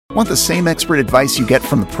Want the same expert advice you get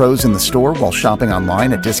from the pros in the store while shopping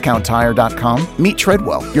online at DiscountTire.com? Meet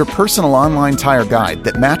Treadwell, your personal online tire guide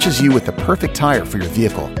that matches you with the perfect tire for your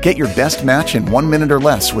vehicle. Get your best match in 1 minute or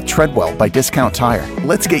less with Treadwell by Discount Tire.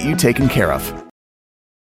 Let's get you taken care of.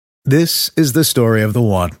 This is the story of the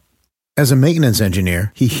one. As a maintenance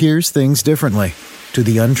engineer, he hears things differently. To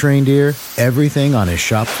the untrained ear, everything on his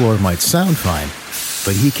shop floor might sound fine,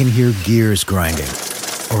 but he can hear gears grinding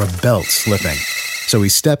or a belt slipping. So he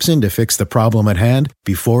steps in to fix the problem at hand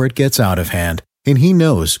before it gets out of hand. And he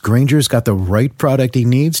knows Grainger's got the right product he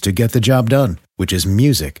needs to get the job done, which is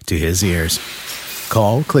music to his ears.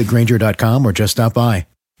 Call, click Grainger.com, or just stop by.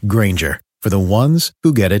 Grainger, for the ones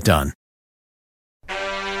who get it done.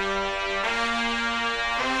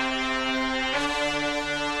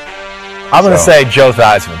 I'm going to say Joe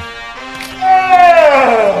Theismann.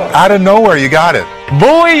 Out of nowhere, you got it.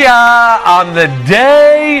 Booyah! On the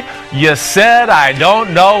day you said, I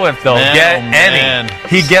don't know if they'll get any.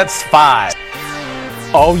 He gets 5.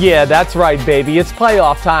 Oh, yeah, that's right, baby. It's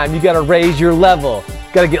playoff time. You got to raise your level.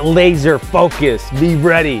 Got to get laser focused. Be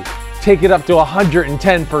ready. Take it up to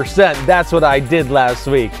 110%. That's what I did last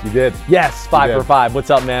week. You did? Yes, 5 for 5. What's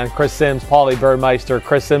up, man? Chris Sims, Paulie Birdmeister,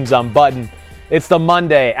 Chris Sims on button. It's the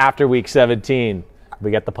Monday after Week 17. We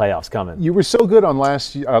got the playoffs coming. You were so good on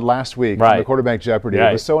last week on the Quarterback Jeopardy. Right.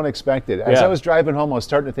 It was so unexpected. As I was driving home, I was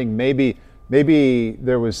starting to think maybe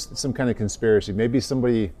there was some kind of conspiracy. Maybe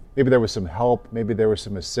there was some help. Maybe there were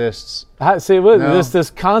some assists. See, this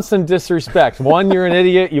constant disrespect. One, you're an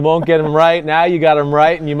idiot. You won't get them right. Now you got them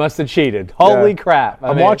right, and you must have cheated. Holy crap.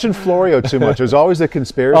 I'm watching Florio too much. There's always a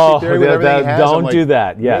conspiracy theory with everything he has. Don't do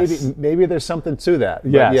that. Yes. Maybe there's something to that.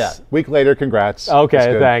 Yes. But yeah. Week later, congrats.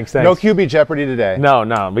 Okay, thanks. No QB Jeopardy today. No.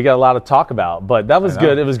 We got a lot to talk about. But that was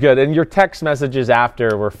good. It was good. And your text messages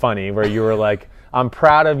after were funny, where you were like, I'm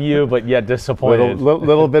proud of you, but yet disappointed.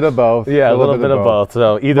 Little bit of both. Yeah, a little bit of both.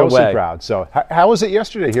 So either Mostly way. proud. So how was it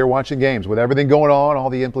yesterday here watching games with everything going on, all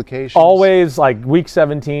the implications? Always like Week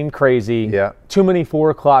 17, crazy. Yeah. Too many 4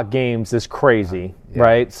 o'clock games is crazy,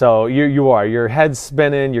 right? So your head's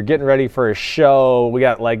spinning. You're getting ready for a show. We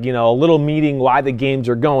got a little meeting why the games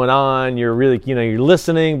are going on. You're really, you're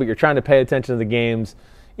listening, but you're trying to pay attention to the games.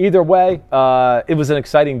 Either way, it was an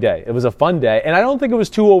exciting day. It was a fun day. And I don't think it was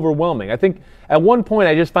too overwhelming. I think at one point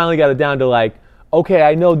I just finally got it down to okay,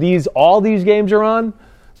 I know all these games are on,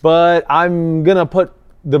 but I'm going to put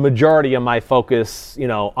the majority of my focus,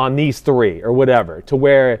 on these 3 or whatever, to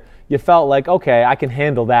where you felt like, okay, I can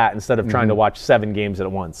handle that instead of trying to watch 7 games at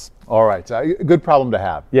once. All right. Good problem to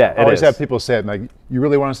have. Yeah, I always have people say it, like, you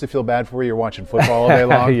really want us to feel bad for you? You're watching football all day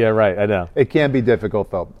long? Yeah, right. I know. It can be difficult,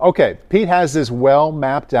 though. Okay, Pete has this well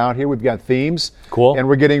mapped out here. We've got themes. Cool. And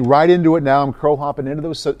we're getting right into it now. I'm crow hopping into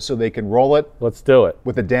those so they can roll it. Let's do it.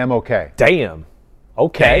 With a damn okay. Damn.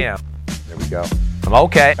 Okay. Damn. There we go. I'm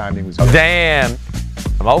okay. Timing was good. Damn.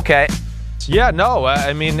 I'm okay. Yeah, no,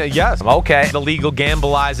 yes. I'm okay. The legal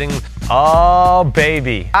gambleizing. Oh,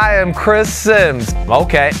 baby. I am Chris Sims. I'm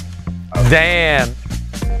okay. Damn.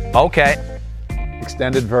 Okay.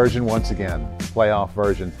 Extended version once again. Playoff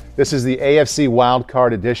version. This is the AFC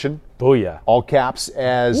Wildcard Edition. Booyah. All caps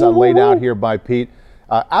as laid out here by Pete.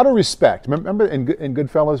 Out of respect. Remember in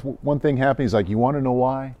Goodfellas, one thing happened. He's like, you want to know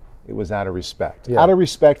why? It was out of respect. Yeah. Out of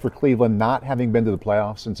respect for Cleveland not having been to the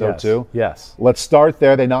playoffs since 2002. Yes. Let's start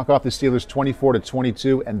there. They knock off the Steelers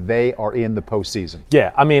 24-22, and they are in the postseason.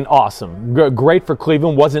 Yeah, awesome. Great for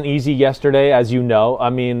Cleveland. Wasn't easy yesterday, as you know.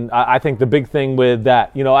 I think the big thing with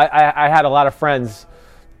that, I had a lot of friends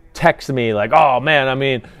text me like, oh,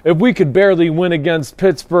 man, if we could barely win against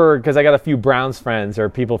Pittsburgh, because I got a few Browns friends or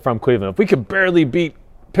people from Cleveland, if we could barely beat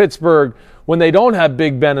Pittsburgh when they don't have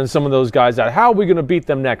Big Ben and some of those guys out, how are we going to beat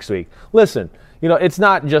them next week? Listen, it's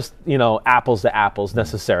not just, apples to apples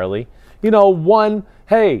necessarily.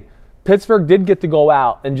 Hey, Pittsburgh did get to go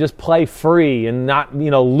out and just play free and not,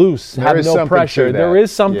 loose, have no pressure. There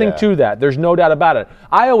is something to that. There's no doubt about it.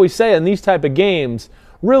 I always say in these type of games,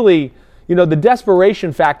 really, the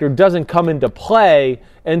desperation factor doesn't come into play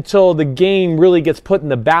until the game really gets put in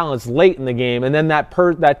the balance late in the game, and then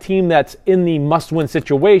that team that's in the must-win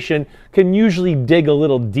situation can usually dig a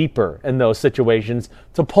little deeper in those situations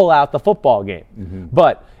to pull out the football game. Mm-hmm.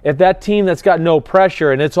 But if that team that's got no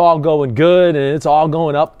pressure and it's all going good and it's all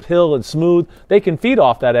going uphill and smooth, they can feed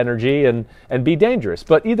off that energy and be dangerous.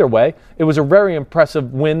 But either way, it was a very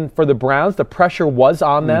impressive win for the Browns. The pressure was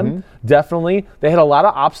on them, definitely. They had a lot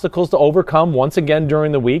of obstacles to overcome once again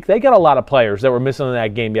during the week. They got a lot of players that were missing in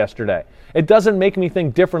that game yesterday. It doesn't make me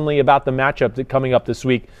think differently about the matchup coming up this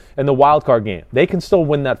week in the wild card game. They can still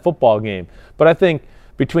win that football game. But I think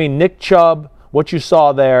between Nick Chubb, what you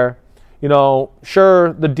saw there,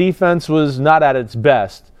 Sure, the defense was not at its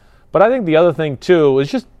best, but I think the other thing too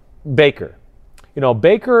is just Baker.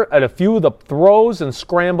 Baker, at a few of the throws and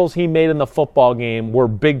scrambles he made in the football game were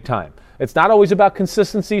big time. It's not always about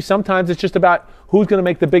consistency. Sometimes it's just about who's going to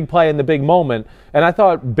make the big play in the big moment. And I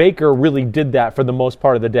thought Baker really did that for the most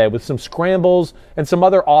part of the day with some scrambles and some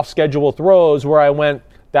other off-schedule throws where I went,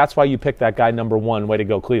 that's why you picked that guy number one. Way to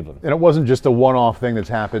go, Cleveland. And it wasn't just a one-off thing that's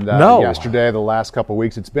happened yesterday, the last couple of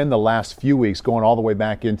weeks. It's been the last few weeks, going all the way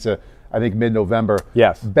back into, I think, mid-November.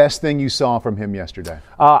 Yes. Best thing you saw from him yesterday?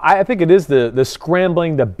 I think it is the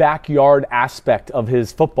scrambling, the backyard aspect of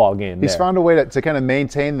his football game. He's found a way to kind of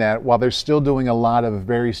maintain that while they're still doing a lot of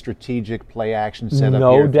very strategic play action setup.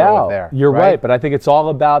 No doubt. There, You're right, but I think it's all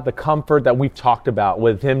about the comfort that we've talked about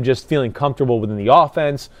with him just feeling comfortable within the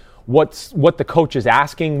offense, what the coach is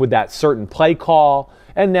asking with that certain play call,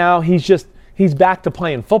 and now he's back to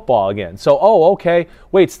playing football again. So, okay,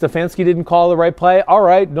 wait, Stefanski didn't call the right play? All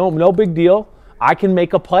right, no big deal. I can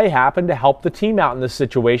make a play happen to help the team out in this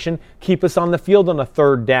situation, keep us on the field on a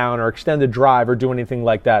third down or extend a drive or do anything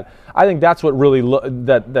like that. I think that's what really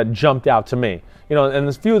that jumped out to me. And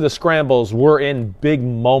a few of the scrambles were in big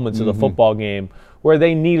moments of the football game where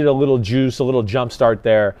they needed a little juice, a little jump start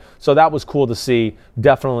there. So that was cool to see,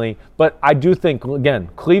 definitely. But I do think, again,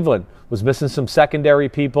 Cleveland was missing some secondary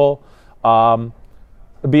people. It'll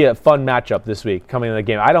be a fun matchup this week coming in the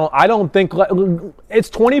game. I don't think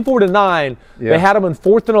it's 24-9. Yeah. They had him in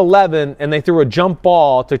 4th and 11, and they threw a jump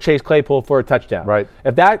ball to Chase Claypool for a touchdown. Right.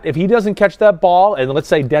 If he doesn't catch that ball, and let's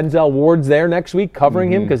say Denzel Ward's there next week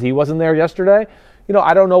covering him because he wasn't there yesterday,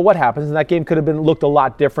 I don't know what happens. And that game could have looked a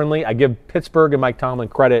lot differently. I give Pittsburgh and Mike Tomlin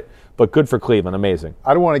credit, but good for Cleveland. Amazing.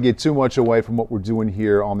 I don't want to get too much away from what we're doing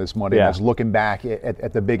here on this Monday. Just looking back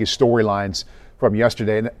at the biggest storylines from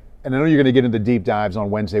yesterday. And I know you're going to get into deep dives on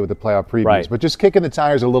Wednesday with the playoff previews, but just kicking the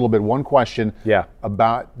tires a little bit, one question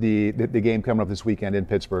about the game coming up this weekend in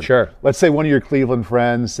Pittsburgh. Sure. Let's say one of your Cleveland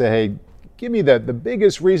friends say, hey, give me the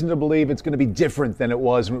biggest reason to believe it's going to be different than it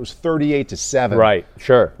was when it was 38-7. Right,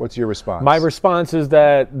 sure. What's your response? My response is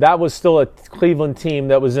that was still a Cleveland team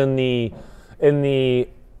that was they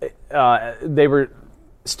were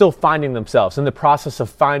still finding themselves, in the process of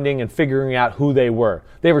finding and figuring out who they were.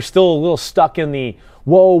 They were still a little stuck in the,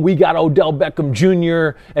 whoa, we got Odell Beckham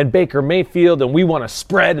Jr. and Baker Mayfield, and we want to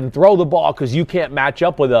spread and throw the ball because you can't match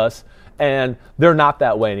up with us. And they're not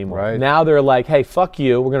that way anymore. Right. Now they're like, hey, fuck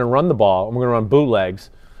you, we're going to run the ball, and we're going to run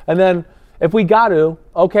bootlegs. And then if we got to,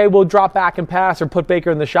 okay, we'll drop back and pass or put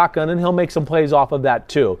Baker in the shotgun, and he'll make some plays off of that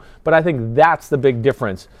too. But I think that's the big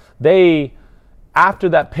difference. They, after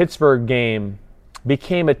that Pittsburgh game,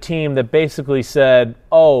 became a team that basically said,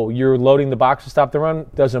 oh, you're loading the box to stop the run?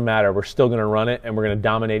 Doesn't matter. We're still going to run it, and we're going to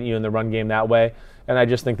dominate you in the run game that way. And I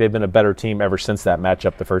just think they've been a better team ever since that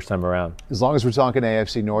matchup the first time around. As long as we're talking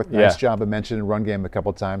AFC North, nice job of mentioning run game a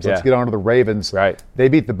couple times. Let's get on to the Ravens. Right. They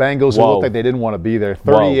beat the Bengals, who looked like they didn't want to be there,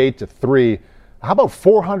 38-3. How about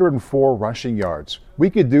 404 rushing yards? We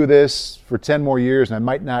could do this for 10 more years, and I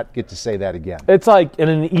might not get to say that again. It's like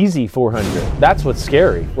an easy 400. That's what's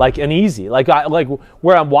scary. Like an easy. Like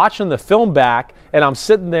where I'm watching the film back, and I'm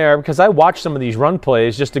sitting there because I watch some of these run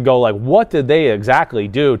plays just to go like, what did they exactly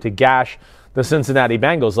do to gash the Cincinnati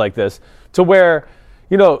Bengals like this, to where,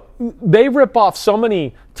 they rip off so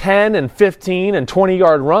many 10 and 15 and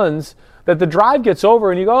 20-yard runs that the drive gets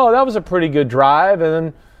over and you go, oh, that was a pretty good drive. And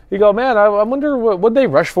then you go, man, I wonder what they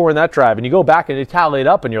rush for in that drive. And you go back and you tally it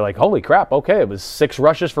up and you're like, holy crap, okay, it was 6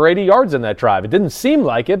 rushes for 80 yards in that drive. It didn't seem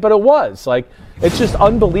like it, but it was. Like, it's just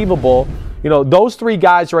unbelievable. Those 3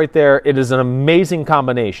 guys right there, it is an amazing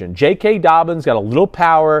combination. J.K. Dobbins got a little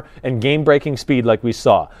power and game-breaking speed like we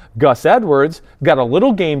saw. Gus Edwards got a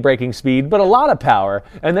little game-breaking speed, but a lot of power.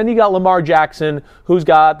 And then you got Lamar Jackson, who's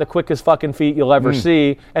got the quickest fucking feet you'll ever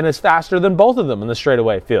see and is faster than both of them in the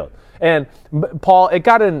straightaway field. And, Paul, it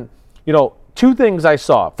got in, 2 things I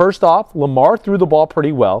saw. First off, Lamar threw the ball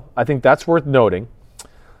pretty well. I think that's worth noting.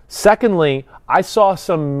 Secondly, I saw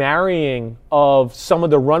some marrying of some of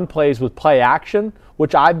the run plays with play action,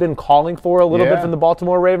 which I've been calling for a little bit from the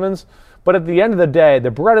Baltimore Ravens. But at the end of the day,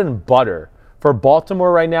 the bread and butter for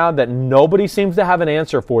Baltimore right now that nobody seems to have an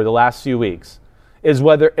answer for the last few weeks is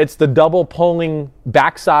whether it's the double pulling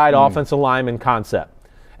backside offensive lineman concept.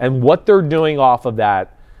 And what they're doing off of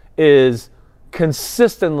that is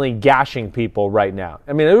consistently gashing people right now.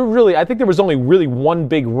 I mean, I think there was only really one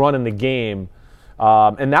big run in the game.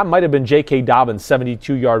 And that might have been J.K. Dobbins'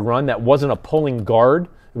 72-yard run. That wasn't a pulling guard.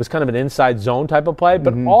 It was kind of an inside zone type of play.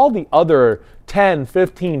 But all the other 10,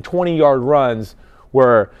 15, 20-yard runs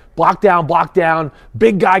were block down,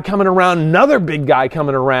 big guy coming around, another big guy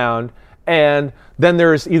coming around. And then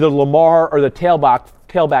there's either Lamar or the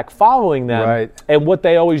tailback following them. Right. And what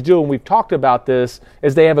they always do, and we've talked about this,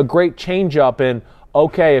 is they have a great changeup in,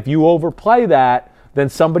 okay, if you overplay that, then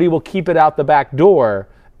somebody will keep it out the back door.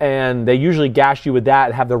 And they usually gash you with that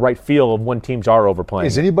and have the right feel of when teams are overplaying.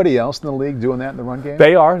 Is anybody else in the league doing that in the run game?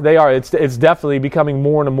 They are. It's definitely becoming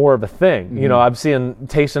more and more of a thing. Mm-hmm. You know, I've seen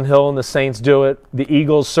Taysom Hill and the Saints do it. The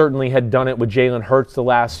Eagles certainly had done it with Jalen Hurts the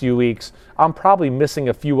last few weeks. I'm probably missing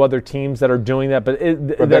a few other teams that are doing that, but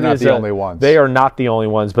they're not the only ones. They are not the only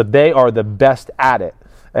ones, but they are the best at it.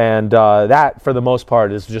 And that, for the most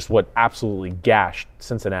part, is just what absolutely gashed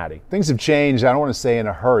Cincinnati. Things have changed. I don't want to say in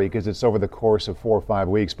a hurry because it's over the course of 4 or 5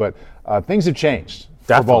 weeks, but things have changed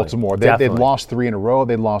for Baltimore. They've lost 3 in a row.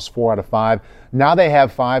 They lost 4 out of 5. Now they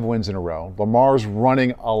have 5 wins in a row. Lamar's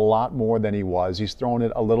running a lot more than he was. He's throwing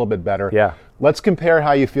it a little bit better. Yeah. Let's compare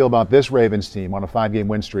how you feel about this Ravens team on a 5-game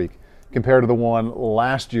win streak compared to the one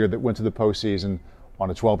last year that went to the postseason on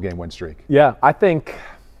a 12-game win streak. Yeah, I think...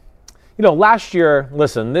 You know, last year,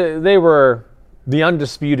 listen, they were the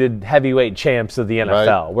undisputed heavyweight champs of the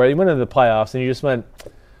NFL, right, where they went into the playoffs, and you just went,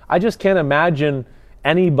 I just can't imagine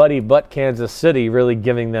anybody but Kansas City really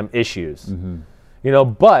giving them issues. Mm-hmm. You know,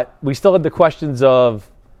 but we still had the questions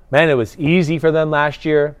of, man, it was easy for them last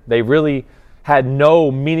year. They really had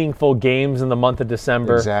no meaningful games in the month of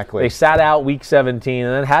December. Exactly. They sat out week 17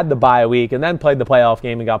 and then had the bye week and then played the playoff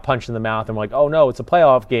game and got punched in the mouth and were like, oh, no, it's a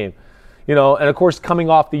playoff game. You know, and of course,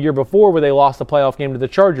 coming off the year before where they lost the playoff game to the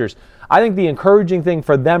Chargers, I think the encouraging thing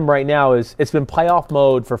for them right now is it's been playoff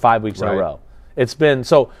mode for 5 weeks in a row. It's been,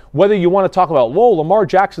 so whether you want to talk about, whoa, Lamar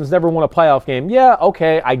Jackson's never won a playoff game. Yeah,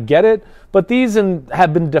 okay, I get it. But these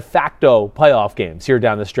have been de facto playoff games here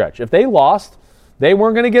down the stretch. If they lost, they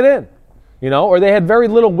weren't going to get in. You know, or they had very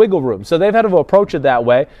little wiggle room. So they've had to approach it that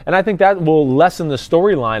way. And I think that will lessen the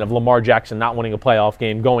storyline of Lamar Jackson not winning a playoff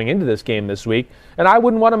game going into this game this week. And I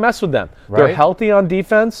wouldn't want to mess with them. Right. They're healthy on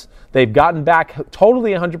defense. They've gotten back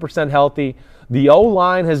totally 100% healthy. The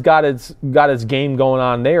O-line has got its game going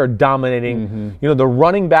on. They are dominating. Mm-hmm. You know, the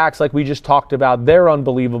running backs, like we just talked about, they're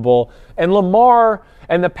unbelievable. And Lamar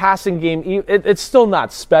and the passing game, it's still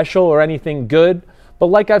not special or anything good. But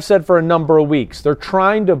like I've said for a number of weeks, they're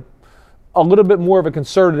trying to a little bit more of a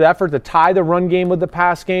concerted effort to tie the run game with the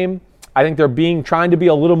pass game. I think they're trying to be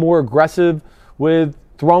a little more aggressive with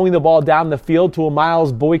throwing the ball down the field to a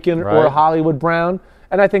Miles Boykin or a Hollywood Brown.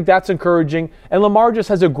 And I think that's encouraging. And Lamar just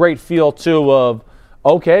has a great feel, too, of,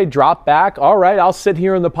 okay, drop back. All right, I'll sit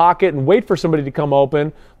here in the pocket and wait for somebody to come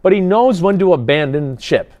open. But he knows when to abandon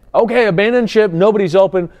ship. Okay, abandon ship, nobody's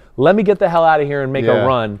open. Let me get the hell out of here and make a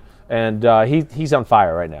run. And he's on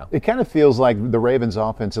fire right now. It kind of feels like the Ravens'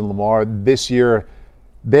 offense and Lamar this year,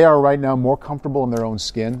 they are right now more comfortable in their own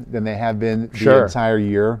skin than they have been the entire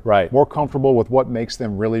year. Right. More comfortable with what makes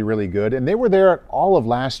them really, really good. And they were there all of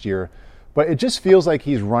last year, but it just feels like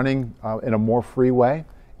he's running in a more free way.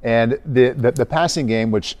 And the passing game,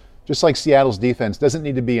 which just like Seattle's defense, doesn't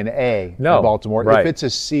need to be an A in Baltimore. Right. If it's a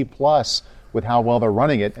C+ with how well they're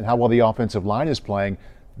running it and how well the offensive line is playing,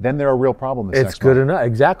 then they're a real problem this next month. It's good enough.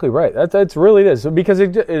 Exactly right. That's really it is. Because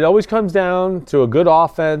it always comes down to a good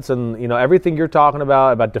offense and, you know, everything you're talking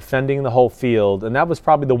about defending the whole field. And that was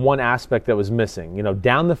probably the one aspect that was missing. You know,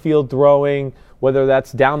 down the field throwing, whether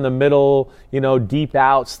that's down the middle, you know, deep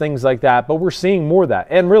outs, things like that. But we're seeing more of that.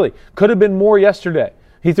 And really, could have been more yesterday.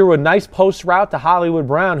 He threw a nice post route to Hollywood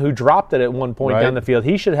Brown, who dropped it at one point down the field.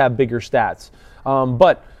 He should have bigger stats.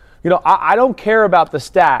 But, you know, I don't care about the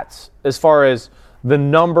stats as far as the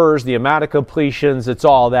numbers, the amount of completions, it's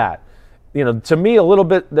all that. You know, to me, a little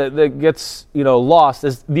bit that gets, you know, lost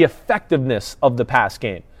is the effectiveness of the pass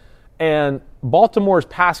game. And Baltimore's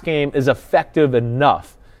pass game is effective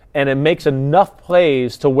enough, and it makes enough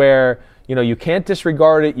plays to where, you know, you can't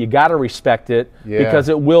disregard it, you got to respect it, because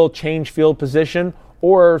it will change field position,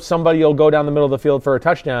 or somebody will go down the middle of the field for a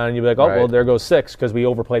touchdown, and you'll be like, oh, well, there goes 6 because we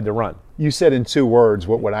overplayed the run. You said in 2 words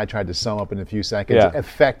what I tried to sum up in a few seconds,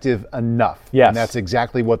 effective enough. Yes. And that's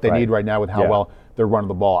exactly what they need right now with how well they're running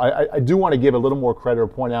the ball. I do want to give a little more credit or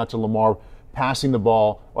point out to Lamar passing the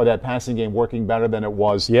ball, or that passing game working better than it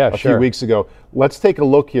was a few weeks ago. Let's take a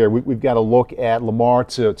look here. We've got a look at Lamar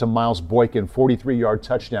to Miles Boykin, 43-yard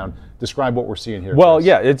touchdown. Describe what we're seeing here. Well,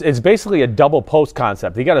 it's basically a double post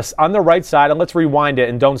concept. You got on the right side, and let's rewind it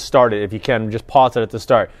and don't start it if you can. Just pause it at the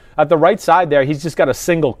start. At the right side there, he's just got a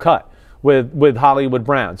single cut with Hollywood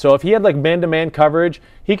Brown. So if he had like man-to-man coverage,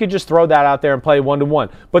 he could just throw that out there and play one-to-one.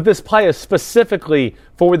 But this play is specifically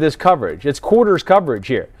for this coverage. It's quarters coverage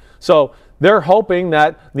here. So they're hoping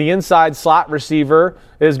that the inside slot receiver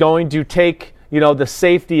is going to take the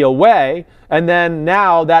safety away. And then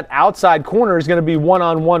now that outside corner is going to be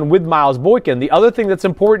one-on-one with Miles Boykin. The other thing that's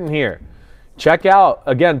important here, check out,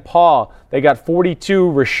 again, Paul, they got 42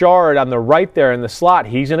 Richard on the right there in the slot.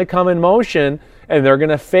 He's going to come in motion, and they're going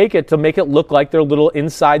to fake it to make it look like their little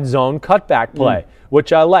inside zone cutback play,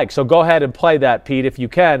 which I like. So go ahead and play that, Pete, if you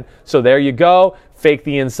can. So there you go. Fake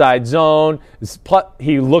the inside zone.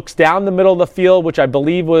 He looks down the middle of the field, which I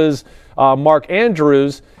believe was Mark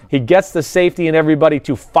Andrews. He gets the safety and everybody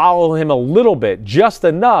to follow him a little bit, just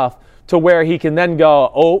enough to where he can then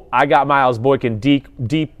go, oh, I got Miles Boykin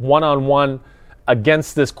deep one-on-one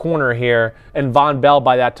against this corner here. And Von Bell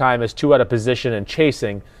by that time is 2 out of position and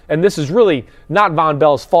chasing. And this is really not Von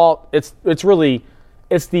Bell's fault. It's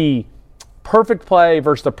the perfect play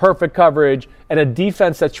versus the perfect coverage and a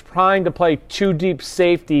defense that's trying to play 2 deep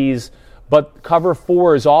safeties, but cover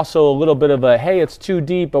 4 is also a little bit of a, hey, it's too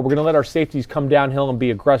deep, but we're going to let our safeties come downhill and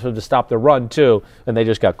be aggressive to stop the run too, and they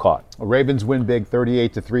just got caught. Ravens win big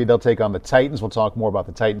 38-3. They'll take on the Titans. We'll talk more about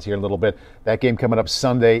the Titans here in a little bit. That game coming up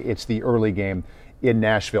Sunday. It's the early game in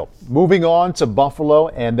Nashville. Moving on to Buffalo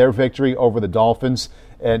and their victory over the Dolphins.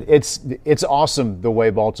 And it's awesome the way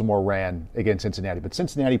Baltimore ran against Cincinnati. But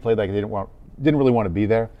Cincinnati played like they didn't really want to be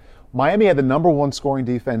there. Miami had the number 1 scoring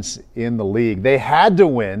defense in the league. They had to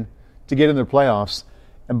win to get in the playoffs,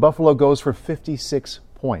 and Buffalo goes for 56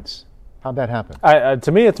 points. How'd that happen?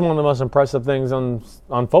 To me, it's one of the most impressive things on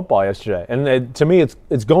football yesterday. And to me,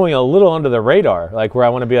 it's going a little under the radar, like where I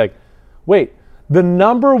want to be like, wait, the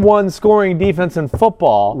number 1 scoring defense in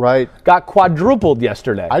football got quadrupled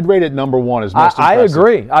yesterday. I'd rate it number 1 as most impressive. I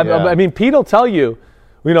agree. I mean, Pete will tell you,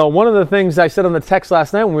 one of the things I said on the text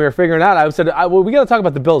last night when we were figuring it out, I said, we got to talk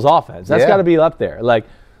about the Bills' offense. That's got to be up there. Like,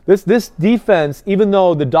 this defense, even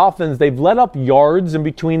though the Dolphins, they've let up yards in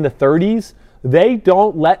between the 30s, they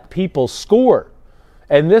don't let people score.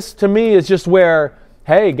 And this, to me, is just where,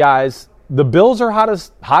 hey, guys, the Bills are hot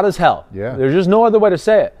as hell. Yeah. There's just no other way to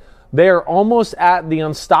say it. They are almost at the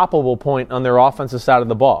unstoppable point on their offensive side of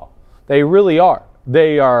the ball. They really are.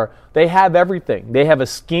 They have everything. They have a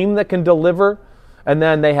scheme that can deliver, and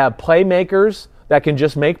then they have playmakers that can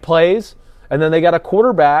just make plays, and then they got a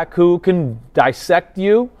quarterback who can dissect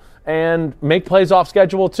you and make plays off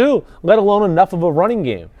schedule too, let alone enough of a running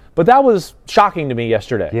game. But that was shocking to me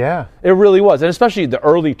yesterday. Yeah. It really was. And especially the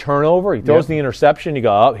early turnover. He throws the interception. You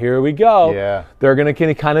go, oh, here we go. Yeah. They're going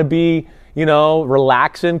to kind of be,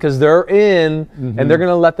 relaxing because they're in, and they're going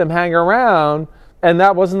to let them hang around. And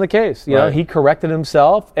that wasn't the case. You know, he corrected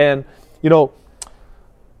himself. And,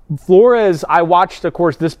 Flores, I watched, of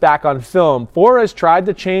course, this back on film. Flores tried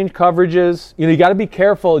to change coverages. You got to be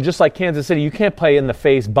careful, just like Kansas City. You can't play in the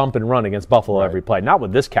face, bump and run against Buffalo every play. Not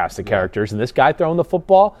with this cast of characters. And this guy throwing the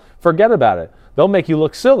football, forget about it. They'll make you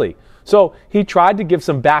look silly. So he tried to give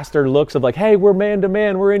some bastard looks of like, hey, we're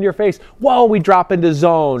man-to-man, we're in your face. Whoa, we drop into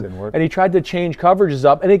zone. And he tried to change coverages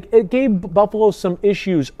up. And it gave Buffalo some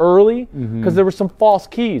issues early because there were some false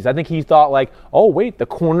keys. I think he thought like, oh, wait, the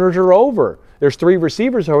corners are over. There's 3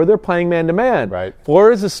 receivers over there playing man-to-man. Right.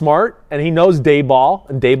 Flores is smart, and he knows Dayball,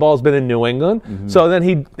 and Dayball's been in New England. So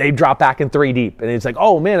then they drop back in 3 deep. And it's like,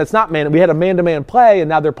 oh, man, it's not man. We had a man-to-man play, and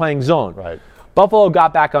now they're playing zone. Right. Buffalo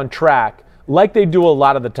got back on track like they do a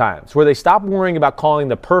lot of the times, where they stopped worrying about calling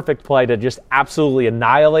the perfect play to just absolutely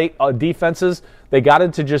annihilate defenses. They got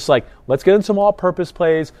into just like, let's get in some all-purpose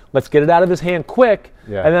plays, let's get it out of his hand quick,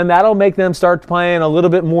 and then that'll make them start playing a little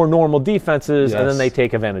bit more normal defenses, and then they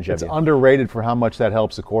take advantage of it. It's underrated for how much that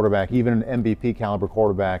helps the quarterback, even an MVP-caliber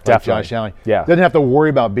quarterback like Josh Allen. Doesn't have to worry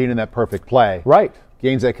about being in that perfect play. Right.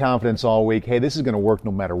 Gains that confidence all week. Hey, this is going to work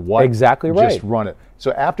no matter what. Exactly right. Just run it.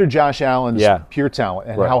 So after Josh Allen's pure talent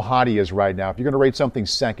and how hot he is right now, if you're going to rate something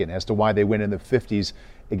second as to why they win in the 50s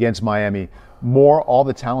against Miami, more all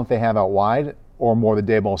the talent they have out wide or more the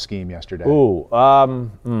Dayball scheme yesterday?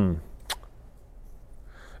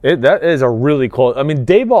 That is a really cool. I mean,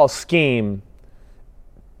 Dayball's scheme,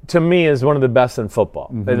 to me, is one of the best in football.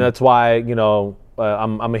 And that's why,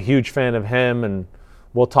 I'm a huge fan of him, and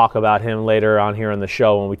we'll talk about him later on here on the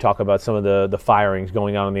show when we talk about some of the firings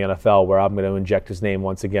going on in the NFL, where I'm going to inject his name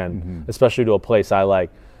once again, especially to a place I like.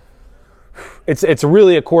 It's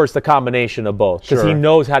really, of course, the combination of both, because he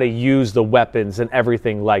knows how to use the weapons and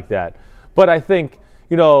everything like that. But I think,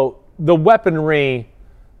 the weaponry,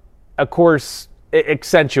 of course, it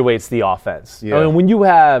accentuates the offense. I mean, when you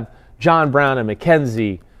have John Brown and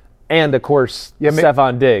McKenzie, and, of course,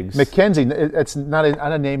 Stephon Diggs. McKenzie, it's not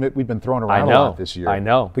a name that we've been throwing around a lot this year. I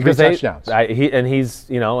know. Because 3 touchdowns. He's,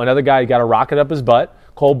 another guy who got a rocket up his butt.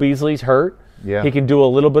 Cole Beasley's hurt. Yeah. He can do a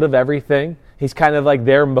little bit of everything. He's kind of like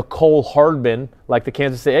their McCole Hardman, like the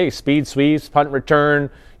Kansas City, hey, speed sweeps, punt return.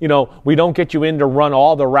 We don't get you in to run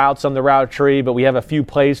all the routes on the route tree, but we have a few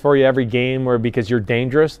plays for you every game because you're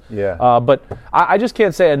dangerous. Yeah. But I just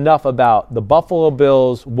can't say enough about the Buffalo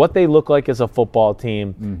Bills, what they look like as a football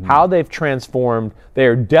team, how they've transformed. They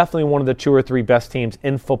are definitely one of the 2 or 3 best teams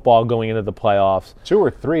in football going into the playoffs. 2 or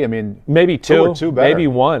 3, I mean. Maybe 2. 2 or 2 better. Maybe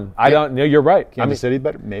 1. I don't know. You're right. Kansas City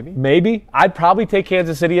better, maybe? Maybe. I'd probably take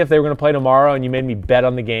Kansas City if they were going to play tomorrow and you made me bet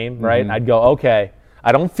on the game, right? I'd go, okay.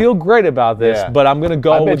 I don't feel great about this, but I'm going to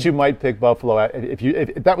go. I bet you might pick Buffalo.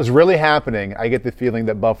 If that was really happening, I get the feeling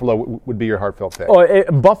that Buffalo would be your heartfelt pick.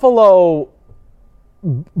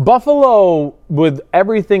 Buffalo, with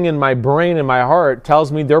everything in my brain and my heart,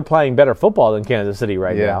 tells me they're playing better football than Kansas City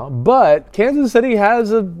right now. But Kansas City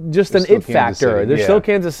has just an it factor. They're still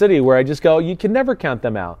Kansas City, where I just go, you can never count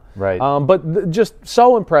them out. Right. But just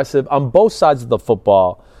so impressive on both sides of the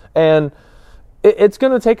football. And it's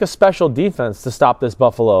going to take a special defense to stop this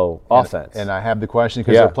Buffalo offense. And I have the question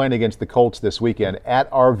because they're playing against the Colts this weekend. At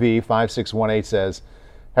RV5618 says,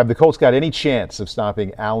 have the Colts got any chance of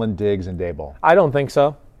stopping Allen, Diggs, and Daboll? I don't think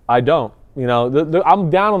so. I don't. I'm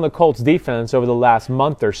down on the Colts defense over the last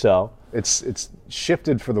month or so. It's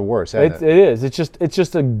shifted for the worse, hasn't it? It is. It's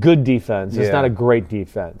just a good defense. It's not a great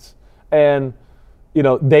defense. And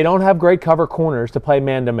they don't have great cover corners to play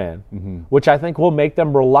man-to-man, which I think will make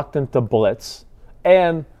them reluctant to blitz.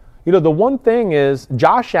 And, the one thing is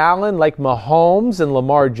Josh Allen, like Mahomes and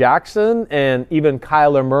Lamar Jackson and even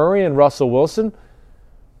Kyler Murray and Russell Wilson,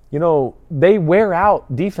 they wear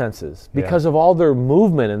out defenses because of all their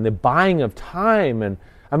movement and the buying of time. And,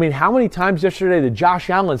 I mean, how many times yesterday did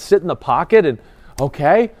Josh Allen sit in the pocket and,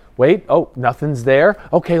 okay, wait, oh, nothing's there.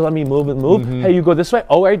 Okay, let me move and move. Hey, you go this way.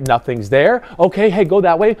 Oh, wait, nothing's there. Okay, hey, go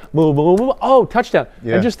that way. Move. Oh, touchdown.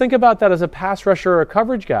 Yeah. And just think about that as a pass rusher or a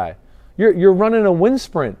coverage guy. You're running a wind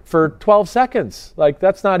sprint for 12 seconds. Like,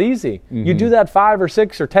 that's not easy. You do that 5 or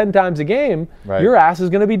 6 or 10 times a game, your ass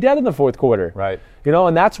is going to be dead in the fourth quarter. Right.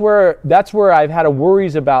 And that's where I've had a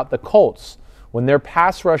worries about the Colts. When their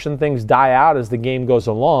pass rush and things die out as the game goes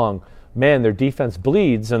along, man, their defense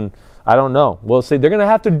bleeds, and I don't know. We'll see. They're going to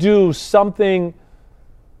have to do something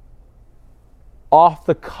off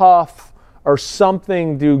the cuff or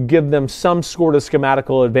something to give them some sort of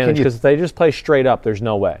schematical advantage, because if they just play straight up, there's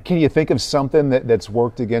no way. Can you think of something that's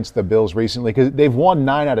worked against the Bills recently? Because they've won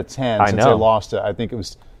 9 out of 10 since they lost to, I think it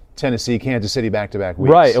was Tennessee, Kansas City back-to-back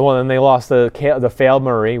weeks. Right. Well, then they lost the failed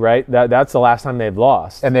Murray, right? That's the last time they've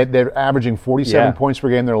lost. And they're averaging 47 points per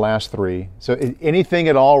game their last 3. So anything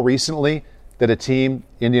at all recently that a team,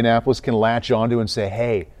 Indianapolis, can latch onto and say,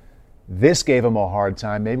 hey, this gave them a hard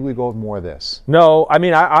time. Maybe we go with more of this. No, I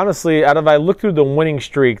mean, I honestly, I looked through the winning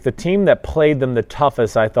streak, the team that played them the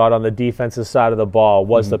toughest, I thought, on the defensive side of the ball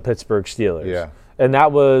was the Pittsburgh Steelers. Yeah. And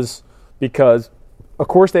that was because, of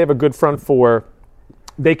course, they have a good front four.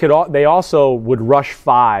 They also would rush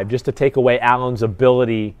 5 just to take away Allen's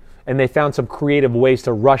ability, and they found some creative ways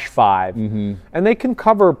to rush 5. And they can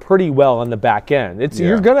cover pretty well on the back end.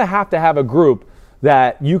 You're going to have a group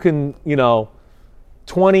that you can,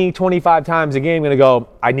 20, 25 times a game going to go,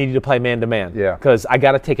 I need you to play man-to-man. Yeah. Because I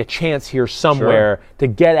got to take a chance here somewhere to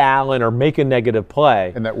get Allen or make a negative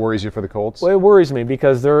play. And that worries you for the Colts? Well, it worries me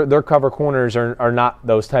because their cover corners are not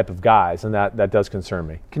those type of guys, and that does concern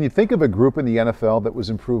me. Can you think of a group in the NFL that was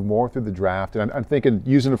improved more through the draft? And I'm thinking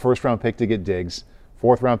using a first-round pick to get Diggs,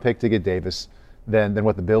 fourth-round pick to get Davis, than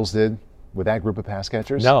what the Bills did with that group of pass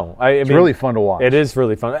catchers? No. It's really fun to watch. It is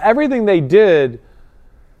really fun. Everything they did,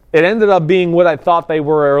 it ended up being what I thought they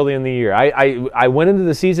were early in the year. I went into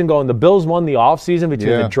the season going, the Bills won the offseason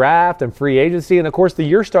between the draft and free agency. And, of course, the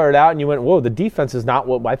year started out and you went, whoa, the defense is not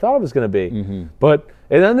what I thought it was going to be. But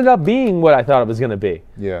it ended up being what I thought it was going to be.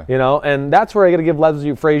 Yeah. And that's where I got to give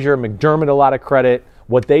Leslie Frazier and McDermott a lot of credit.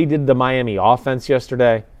 What they did to the Miami offense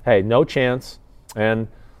yesterday, hey, no chance. And,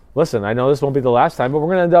 listen, I know this won't be the last time, but we're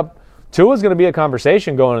going to end up Tua's going to be a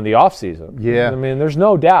conversation going into the offseason. Yeah. I mean, there's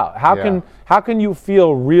no doubt. How can you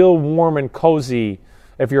feel real warm and cozy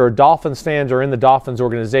if you're a Dolphins fan or in the Dolphins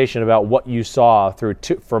organization about what you saw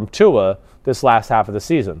from Tua this last half of the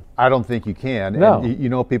season? I don't think you can. No.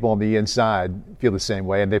 And people on the inside feel the same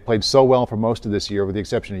way, and they played so well for most of this year with the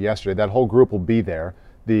exception of yesterday. That whole group will be there.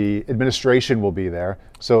 The administration will be there.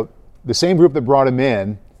 So the same group that brought him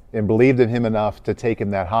in and believed in him enough to take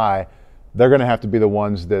him that high, they're going to have to be the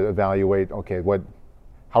ones that evaluate, okay,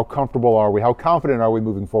 how comfortable are we? How confident are we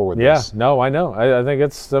moving forward with this? No, I know. I think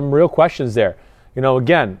it's some real questions there.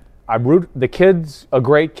 Again, the kid's a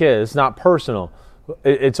great kid. It's not personal.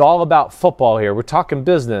 It's all about football here. We're talking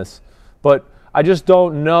business. But I just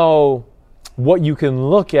don't know what you can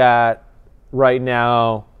look at right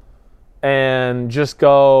now and just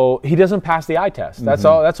go, he doesn't pass the eye test. That's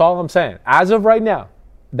all. That's all I'm saying. As of right now,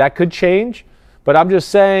 that could change, but I'm just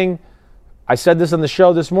saying, I said this on the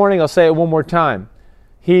show this morning, I'll say it one more time.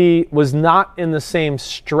 He was not in the same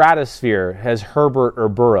stratosphere as Herbert or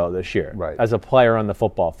Burrow this year as a player on the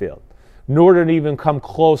football field, nor did he even come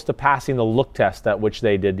close to passing the look test at which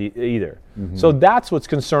they did either. So that's what's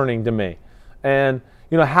concerning to me. And,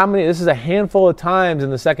 this is a handful of times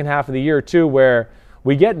in the second half of the year, too, where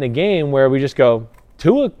we get in a game where we just go,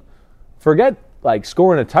 Tua, forget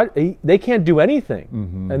scoring a touch. They can't do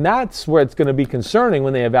anything. And that's where it's going to be concerning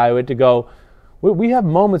when they evaluate to go, we have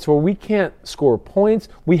moments where we can't score points.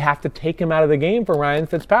 We have to take him out of the game for Ryan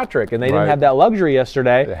Fitzpatrick. And they didn't have that luxury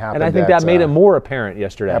yesterday. And I think that made it more apparent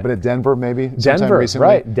yesterday. Happened at Denver, maybe? Denver,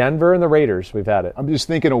 right. Denver and the Raiders, we've had it. I'm just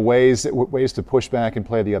thinking of ways to push back and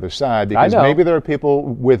play the other side. Because maybe there are people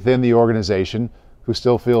within the organization who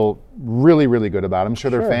still feel really, really good about him. I'm sure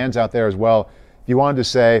there are fans out there as well. If you wanted to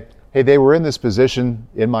say, hey, they were in this position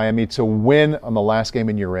in Miami to win on the last game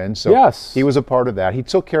and you're in. So he was a part of that. He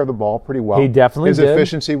took care of the ball pretty well. He definitely did. His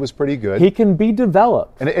efficiency was pretty good. He can be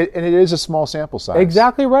developed. And it is a small sample size.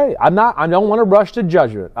 Exactly right. I don't want to rush to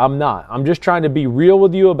judgment. I'm not. I'm just trying to be real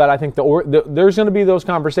with you about, I think there's going to be those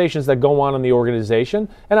conversations that go on in the organization.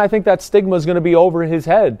 And I think that stigma is going to be over his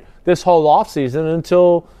head this whole offseason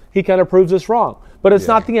until he kind of proves us wrong. But it's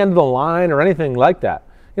not the end of the line or anything like that.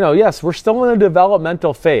 Yes, we're still in a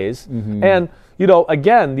developmental phase. And,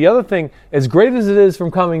 again, the other thing, as great as it is from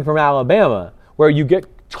coming from Alabama, where you get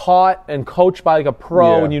taught and coached by a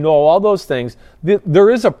pro and all those things, there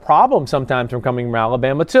is a problem sometimes from coming from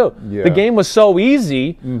Alabama too. The game was so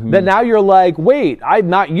easy that now you're like, wait, I'm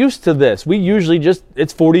not used to this. We usually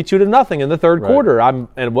it's 42-0 in the third quarter.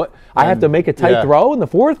 I have to make a tight throw in the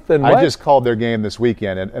fourth. And I just called their game this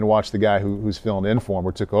weekend and watched the guy who's filling in for him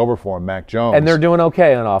or took over for him, Mac Jones. And they're doing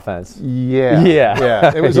okay on offense.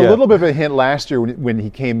 Yeah. It was a little bit of a hint last year when he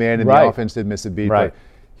came in and the offense did miss a beat. But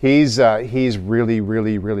he's really,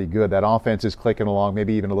 really, really good. That offense is clicking along,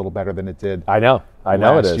 maybe even a little better than it did. I know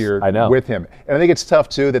last year with him. And I think it's tough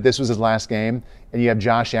too that this was his last game, and you have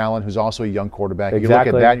Josh Allen, who's also a young quarterback. You look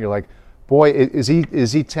at that, and you're like, boy, is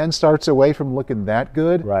he 10 starts away from looking that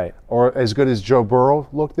good? Right. Or as good as Joe Burrow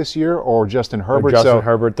looked this year, or Justin Herbert.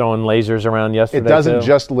 Herbert throwing lasers around yesterday. It doesn't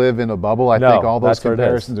just live in a bubble. I think all those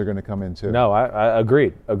comparisons are going to come in too. No, I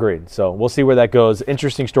agreed. So we'll see where that goes.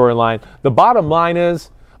 Interesting storyline. The bottom line is,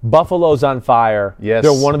 Buffalo's on fire. Yes.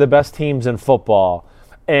 They're one of the best teams in football.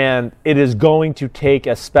 And it is going to take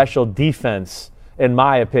a special defense, in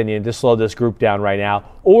my opinion, to slow this group down right now,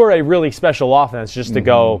 or a really special offense just to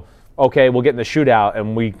go, okay, we'll get in the shootout,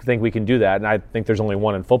 and we think we can do that. And I think there's only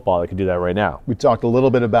one in football that can do that right now. We talked a little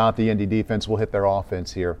bit about the Indy defense. We'll hit their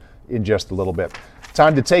offense here in just a little bit.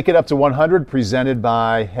 Time to take it up to 100, presented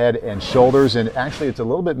by Head and Shoulders. And actually, it's a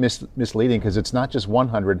little bit misleading because it's not just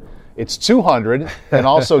 100, it's 200 and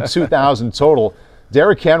also 2,000 total.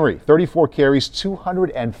 Derrick Henry, 34 carries,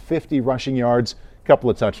 250 rushing yards, a couple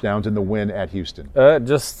of touchdowns in the win at Houston.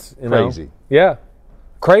 Crazy. Yeah,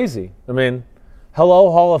 crazy. I mean, hello,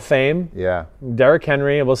 Hall of Fame. Yeah. Derrick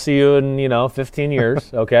Henry, we'll see you in, 15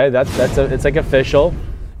 years. Okay, it's like official,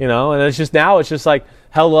 and it's just like,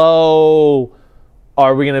 hello.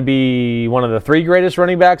 Are we going to be one of the 3 greatest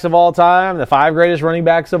running backs of all time, the 5 greatest running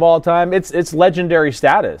backs of all time? It's legendary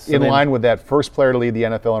status. In line with that first player to lead the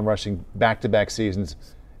NFL in rushing back-to-back seasons.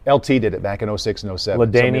 LT did it back in 06 and 07.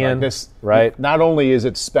 LaDainian, like this, right? Not only is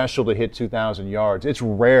it special to hit 2,000 yards, it's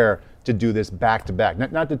rare to do this back-to-back.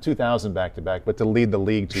 Not the 2,000 back-to-back, but to lead the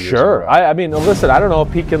league 2 years in a row. I mean, listen, I don't know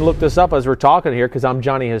if Pete can look this up as we're talking here because I'm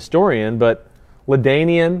Johnny Historian, but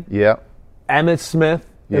LaDainian, Emmitt Smith,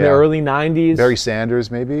 in the early 90s. Barry Sanders,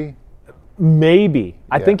 maybe? Maybe.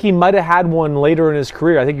 I think he might have had one later in his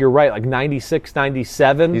career. I think you're right, like 96,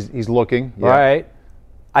 97. He's looking. Right.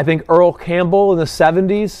 I think Earl Campbell in the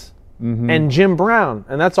 70s and Jim Brown.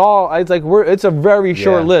 And that's all. It's a very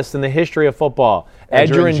short list in the history of football.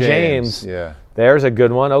 Edgerrin James. Yeah. There's a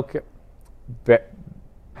good one. Okay.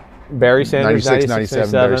 Barry Sanders, 96,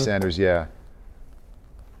 97. Barry Sanders, yeah.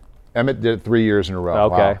 Emmett did it 3 years in a row.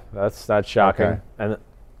 Okay. Wow. That's shocking. Okay. And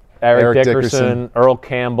Eric Dickerson, Earl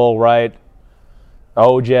Campbell, right?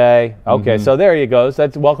 OJ. Okay, so there you go. So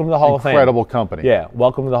that's welcome to the Hall of Fame. Incredible company. Yeah,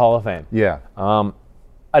 welcome to the Hall of Fame. Yeah.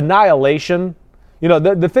 Annihilation.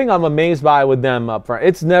 The thing I'm amazed by with them up front,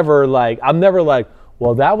 it's never like, I'm never like,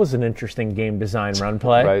 well, that was an interesting game design run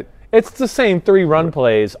play. Right. It's the same 3 run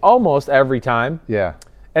plays almost every time. Yeah.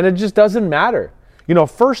 And it just doesn't matter.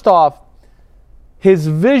 First off, his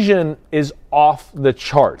vision is off the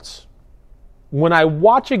charts. When I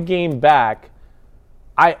watch a game back,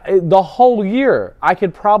 The whole year, I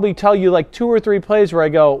could probably tell you like 2 or 3 plays where I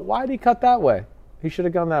go, why did he cut that way? He should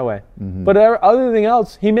have gone that way. Mm-hmm. But other than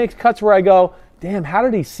else, he makes cuts where I go, damn, how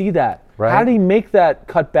did he see that? Right. How did he make that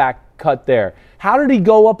cut there? How did he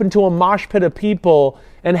go up into a mosh pit of people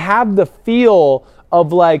and have the feel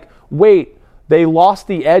of like, wait, they lost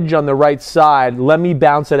the edge on the right side. Let me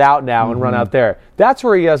bounce it out now and run out there. That's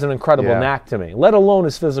where he has an incredible knack to me, let alone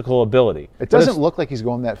his physical ability. It doesn't look like he's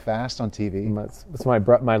going that fast on TV. That's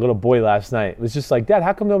my little boy last night. It was just like, Dad,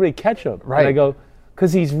 how come nobody catch him? Right. And I go,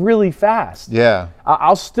 because he's really fast. Yeah.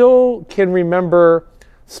 I'll still can remember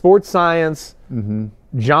Sports Science,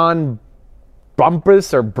 John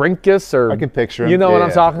Bumpus or Brinkus or I can picture him. You know what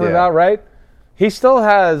I'm talking about, right? He still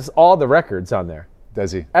has all the records on there.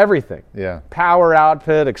 Does he? Everything. Yeah. Power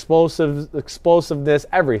output, explosiveness,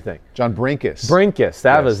 everything. John Brinkus.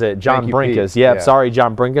 That was it. John Brinkus. Yeah, sorry,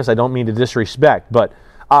 John Brinkus. I don't mean to disrespect, but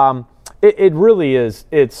it really is.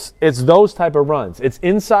 It's those type of runs. It's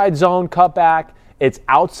inside zone cutback. It's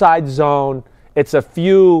outside zone. It's a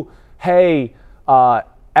few, hey,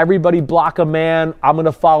 everybody block a man. I'm going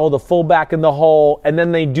to follow the fullback in the hole. And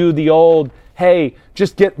then they do the old, hey,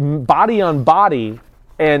 just get body on body.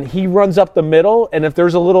 And he runs up the middle, and if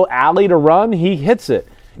there's a little alley to run, he hits it.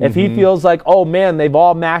 If he feels like, oh, man, they've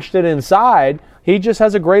all mashed it inside, he just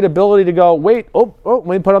has a great ability to go, wait, let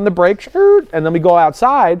me put on the brakes, and then we go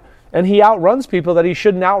outside, and he outruns people that he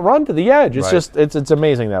shouldn't outrun to the edge. It's just, it's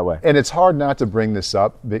amazing that way. And it's hard not to bring this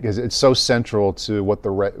up because it's so central to what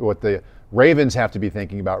the Ravens have to be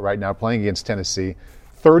thinking about right now, playing against Tennessee.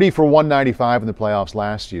 30 for 195 in the playoffs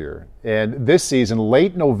last year. And this season,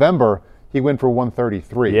 late November, he went for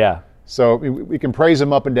 133. Yeah. So we can praise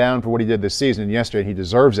him up and down for what he did this season and yesterday, and he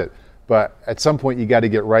deserves it. But at some point, you got to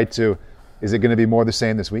get right to, is it going to be more the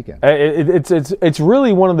same this weekend? It's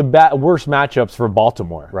really one of the worst matchups for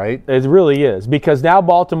Baltimore. Right. It really is, because now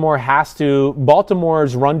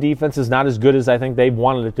Baltimore's run defense is not as good as I think they've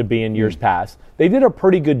wanted it to be in years past. They did a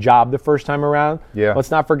pretty good job the first time around. Yeah.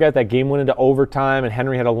 Let's not forget that game went into overtime, and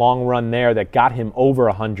Henry had a long run there that got him over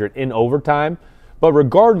 100 in overtime. But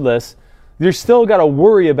regardless, you're still got to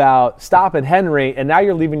worry about stopping Henry, and now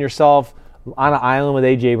you're leaving yourself on an island with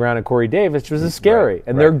A.J. Brown and Corey Davis, which is scary.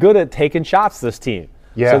 And they're good at taking shots, this team.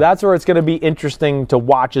 Yeah. So that's where it's going to be interesting to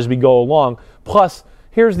watch as we go along. Plus,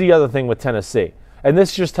 here's the other thing with Tennessee. And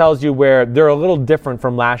this just tells you where they're a little different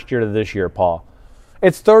from last year to this year, Paul.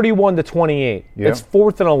 It's 31-28. Yeah. It's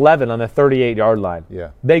 4th and 11 on the 38-yard line. Yeah.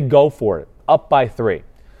 They go for it, up by 3.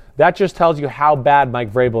 That just tells you how bad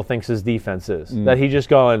Mike Vrabel thinks his defense is. That he's just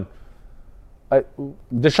going,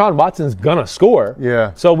 Deshaun Watson's going to score.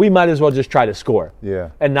 Yeah. So we might as well just try to score.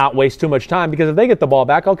 Yeah. And not waste too much time, because if they get the ball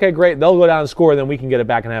back, okay, great, they'll go down and score, then we can get it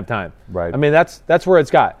back and have time. Right. I mean, that's where it's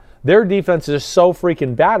got. Their defense is so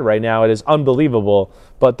freaking bad right now. It is unbelievable.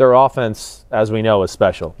 But their offense, as we know, is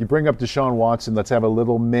special. You bring up Deshaun Watson. Let's have a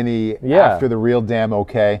little mini after the real damn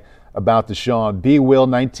okay about Deshaun. B. Will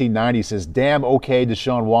 1990 says, damn okay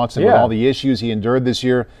Deshaun Watson with all the issues he endured this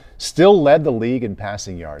year. Still led the league in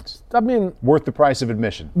passing yards. I mean, worth the price of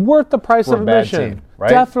admission. Worth the price of admission. Bad team, right?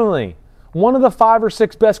 Definitely. One of the 5 or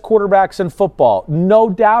 6 best quarterbacks in football. No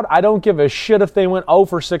doubt. I don't give a shit if they went 0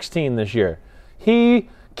 for 16 this year. He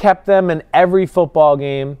kept them in every football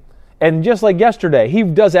game. And just like yesterday, he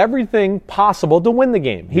does everything possible to win the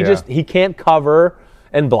game. He can't cover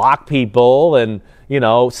and block people and,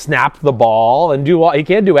 snap the ball and do all. He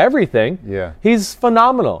can't do everything. Yeah. He's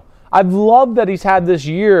phenomenal. I've loved that he's had this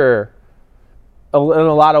year in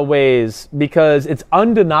a lot of ways, because it's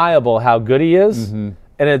undeniable how good he is. And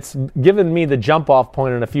it's given me the jump-off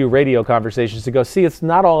point in a few radio conversations to go, see, it's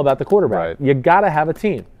not all about the quarterback. Right. You got to have a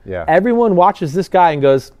team. Yeah. Everyone watches this guy and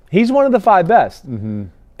goes, he's one of the 5 best. And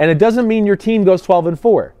it doesn't mean your team goes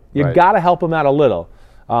 12-4. You got to help him out a little.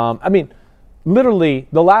 Literally,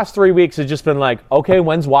 the last 3 weeks has just been like, okay,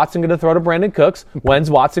 when's Watson going to throw to Brandon Cooks?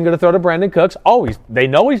 When's Watson going to throw to Brandon Cooks? Oh, they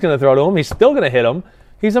know he's going to throw to him. He's still going to hit him.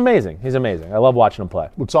 He's amazing. He's amazing. I love watching him play.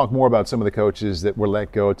 We'll talk more about some of the coaches that were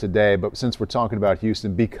let go today, but since we're talking about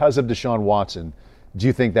Houston, because of Deshaun Watson, do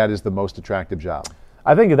you think that is the most attractive job?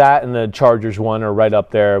 I think that and the Chargers one are right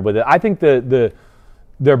up there with it. I think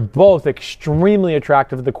they're both extremely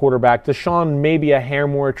attractive at the quarterback. Deshaun may be a hair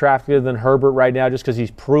more attractive than Herbert right now just because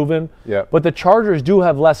he's proven. Yeah. But the Chargers do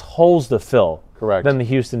have less holes to fill than the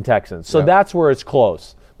Houston Texans. So that's where it's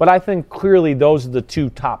close. But I think clearly those are the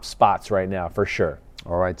 2 top spots right now for sure.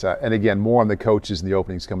 All right. And again, more on the coaches and the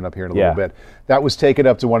openings coming up here in a little bit. That was Take It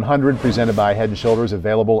Up to 100, presented by Head & Shoulders,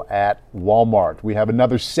 available at Walmart. We have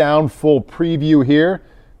another Soundful preview here.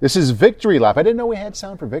 This is Victory Lap. I didn't know we had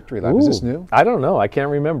sound for Victory Lap. Is this new? I don't know. I can't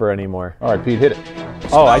remember anymore. All right, Pete, hit it.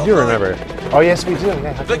 Oh, I do remember it. Oh, yes, we do.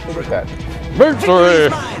 Yeah, how can I forget that? Victory!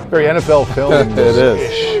 Very NFL film. It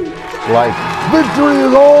is. Like, Victory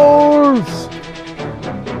is ours!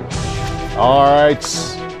 All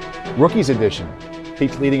right, Rookies Edition.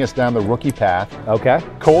 Pete's leading us down the rookie path. Okay.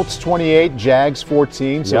 Colts 28, Jags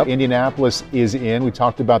 14, so Indianapolis is in. We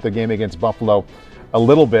talked about the game against Buffalo a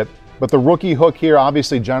little bit. But the rookie hook here,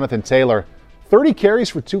 obviously, Jonathan Taylor, 30 carries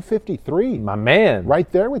for 253. My man.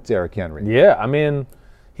 Right there with Derrick Henry. Yeah, I mean,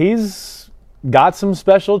 he's got some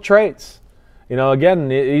special traits. You know, again,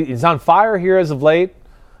 he's on fire here as of late.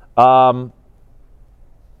 They're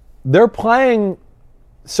playing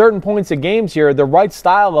certain points of games here, the right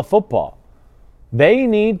style of football. They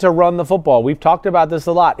need to run the football. We've talked about this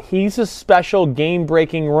a lot. He's a special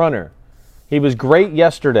game-breaking runner. He was great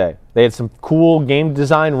yesterday. They had some cool game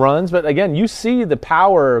design runs, but again, you see the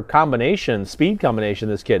power combination, speed combination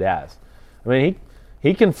this kid has. I mean,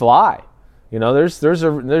 he can fly. You know, there's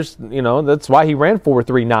you know, that's why he ran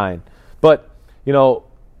 4.39. But, you know,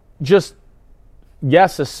 just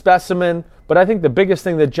yes, a specimen, but I think the biggest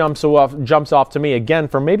thing that jumps off to me again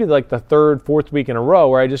for maybe like the third, fourth week in a row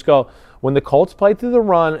where I just go, when the Colts play through the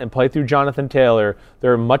run and play through Jonathan Taylor,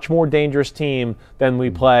 they're a much more dangerous team than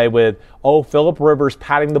we play with, Phillip Rivers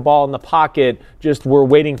patting the ball in the pocket, just we're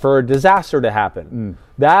waiting for a disaster to happen.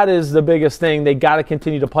 That is the biggest thing. They got to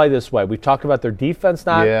continue to play this way. We've talked about their defense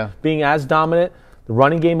not being as dominant. The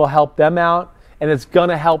running game will help them out, and it's going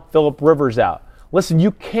to help Phillip Rivers out. Listen,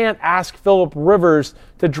 you can't ask Phillip Rivers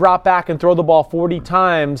to drop back and throw the ball 40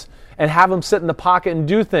 times and have him sit in the pocket and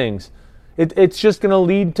do things. It's just going to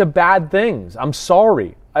lead to bad things. I'm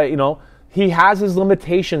sorry. He has his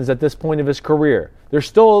limitations at this point of his career. There's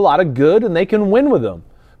still a lot of good, and they can win with him.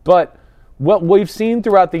 But what we've seen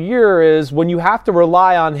throughout the year is when you have to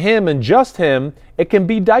rely on him and just him, it can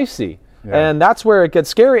be dicey. Yeah. And that's where it gets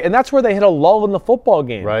scary. And that's where they hit a lull in the football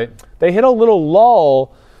game. Right. They hit a little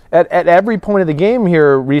lull at every point of the game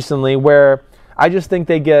here recently where I just think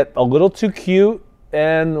they get a little too cute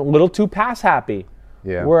and a little too pass happy.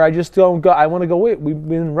 Yeah. Where I just don't go, I want to go, wait, we've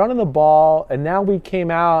been running the ball, and now we came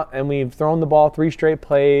out and we've thrown the ball 3 straight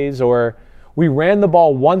plays, or we ran the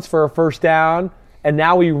ball once for a first down, and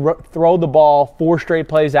now we throw the ball 4 straight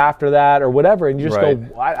plays after that, or whatever, and you just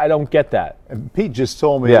go, I don't get that. And Pete just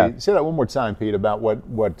told me, say that one more time, Pete, about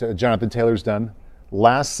what Jonathan Taylor's done.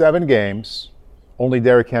 Last 7 games, only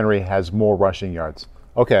Derrick Henry has more rushing yards,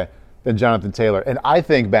 than Jonathan Taylor. And I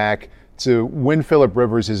think back to when Phillip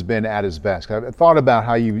Rivers has been at his best. I've thought about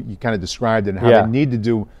how you kind of described it and how they need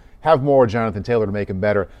to have more Jonathan Taylor to make him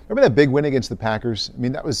better. Remember that big win against the Packers? I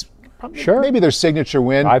mean, that was maybe their signature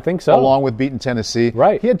win. I think so. Along with beating Tennessee.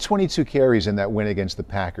 Right. He had 22 carries in that win against the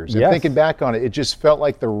Packers. And thinking back on it, it just felt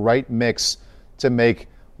like the right mix to make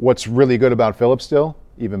what's really good about Phillip still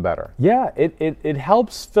even better. Yeah, it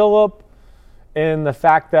helps Phillip in the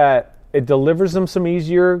fact that it delivers him some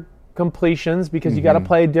easier completions because you got to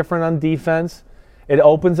play different on defense. It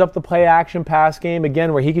opens up the play action pass game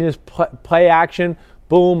again where he can just play action,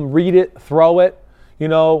 boom, read it, throw it. You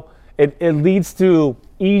know, it leads to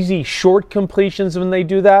easy short completions when they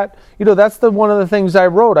do that. You know, that's one of the things I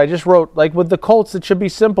wrote. I just wrote, like with the Colts, it should be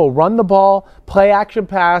simple. Run the ball, play action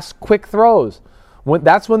pass, quick throws.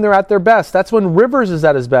 That's when they're at their best. That's when Rivers is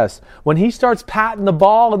at his best. When he starts patting the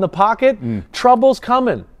ball in the pocket, trouble's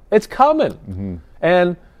coming. It's coming.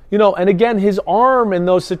 And you know, and again, his arm in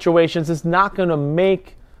those situations is not going to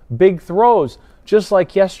make big throws. Just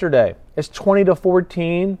like yesterday, it's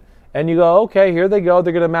 20-14, and you go, okay, here they go.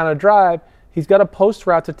 They're going to mount a drive. He's got a post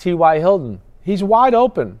route to T.Y. Hilton. He's wide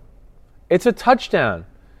open. It's a touchdown.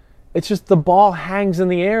 It's just the ball hangs in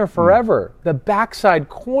the air forever. The backside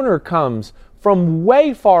corner comes from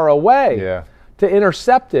way far away to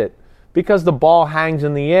intercept it. Because the ball hangs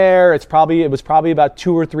in the air, it was probably about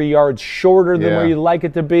 2 or 3 yards shorter than where you'd like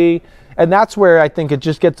it to be. And that's where I think it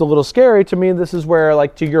just gets a little scary to me. This is where,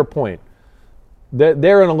 like, to your point,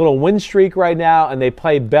 they're in a little win streak right now, and they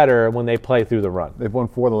play better when they play through the run. They've won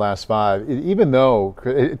 4 of the last 5. Even though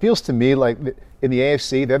it feels to me like in the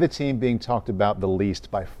AFC, they're the team being talked about the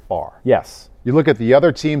least by far. Yes. You look at the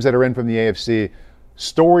other teams that are in from the AFC,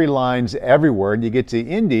 storylines everywhere, and you get to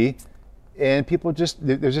Indy, and people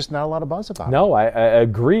there's just not a lot of buzz about it. No, I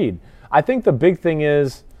agreed. I think the big thing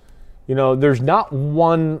is, you know, there's not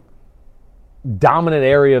one dominant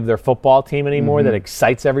area of their football team anymore that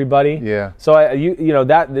excites everybody. Yeah. So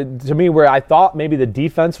that to me, where I thought maybe the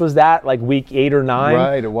defense was that like week 8 or 9,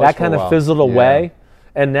 right? It was that kind of fizzled away,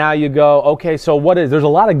 and now you go, okay, so there's a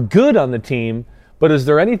lot of good on the team, but is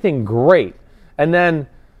there anything great? And then,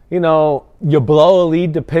 you blow a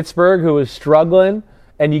lead to Pittsburgh, who is struggling,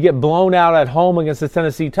 and you get blown out at home against the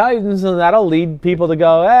Tennessee Titans, and that'll lead people to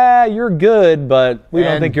go, you're good, but we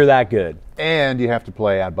don't think you're that good. And you have to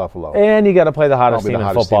play at Buffalo. And you got to play the hottest team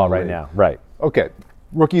in football right now. Right. Okay.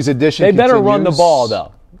 Rookies edition They better run the ball,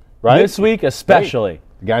 though. Right? This week especially. Hey,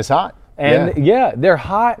 the guy's hot. And, they're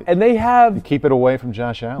hot, and they have... You keep it away from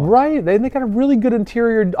Josh Allen. Right. They got a really good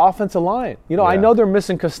interior offensive line. I know they're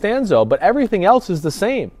missing Costanzo, but everything else is the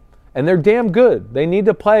same. And they're damn good. They need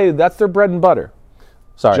to play. That's their bread and butter.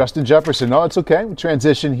 Sorry. Justin Jefferson. No, it's okay. We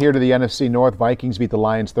transition here to the NFC North. Vikings beat the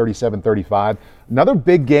Lions 37-35. Another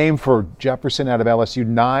big game for Jefferson out of LSU,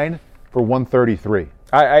 9 for 133.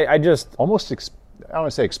 I just... Almost, I don't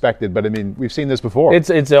want to say expected, but I mean, we've seen this before.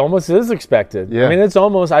 It's almost is expected. Yeah. I mean, it's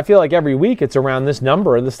almost, I feel like every week it's around this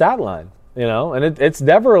number in the stat line, and it's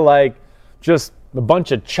never like just a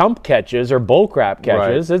bunch of chump catches or bullcrap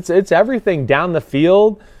catches. Right. It's everything down the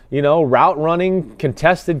field, route running,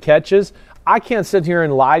 contested catches. I can't sit here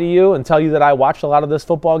and lie to you and tell you that I watched a lot of this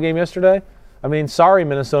football game yesterday. I mean, sorry,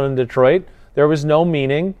 Minnesota and Detroit. There was no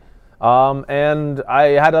meaning, and I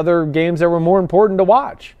had other games that were more important to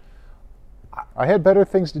watch. I had better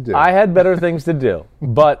things to do.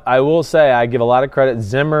 But I will say I give a lot of credit.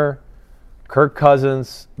 Zimmer, Kirk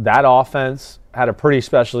Cousins, that offense had a pretty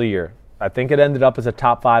special year. I think it ended up as a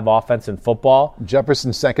top 5 offense in football.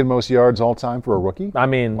 Jefferson's second most yards all time for a rookie? I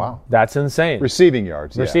mean, wow. That's insane. Receiving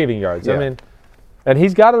yards. Yeah. I mean, and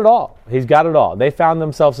he's got it all. They found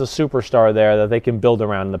themselves a superstar there that they can build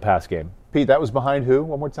around in the pass game. Pete, that was behind who?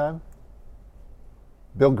 One more time?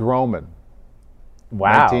 Bill Groman.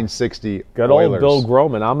 Wow. 1960 Good Oilers. Old Bill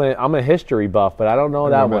Groman. I'm a history buff, but I don't know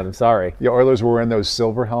that one. I'm sorry. The Oilers were wearing those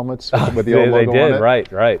silver helmets with the old logo on it. They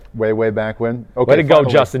did, right. Way back when. Okay, way to go,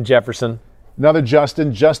 Justin Jefferson. Another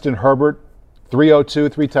Justin Herbert, 302,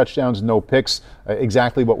 3 touchdowns, no picks.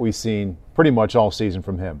 Exactly what we've seen pretty much all season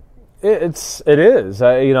from him. It is.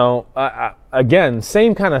 Again,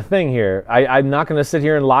 same kind of thing here. I'm not going to sit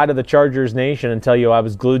here and lie to the Chargers Nation and tell you I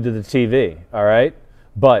was glued to the TV, all right?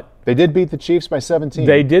 But they did beat the Chiefs by 17.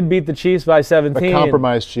 A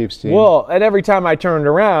compromised Chiefs team. Well, and every time I turned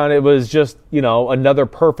around, it was just, another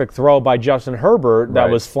perfect throw by Justin Herbert that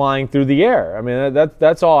was flying through the air. I mean,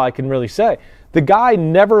 that's all I can really say. The guy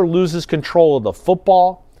never loses control of the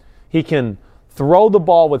football. He can throw the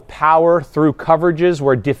ball with power through coverages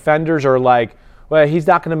where defenders are like, well, he's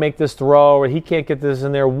not going to make this throw, or he can't get this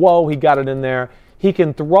in there. Whoa, he got it in there. He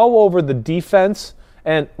can throw over the defense.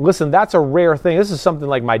 And listen, that's a rare thing. This is something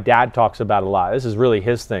like my dad talks about a lot. This is really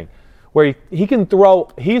his thing, where he can throw.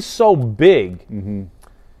 He's so big,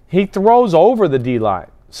 he throws over the D-line.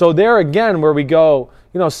 So there again, where we go,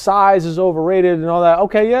 size is overrated and all that.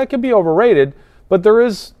 Okay, yeah, it can be overrated, but there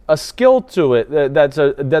is a skill to it that's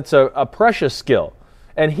a precious skill.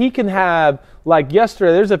 And he can have, like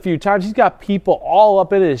yesterday, there's a few times he's got people all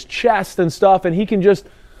up in his chest and stuff, and he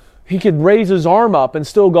can raise his arm up and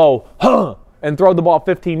still go, huh, and throw the ball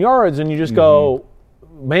 15 yards, and you just go,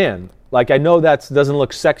 man, like I know that doesn't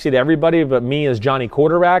look sexy to everybody, but me as Johnny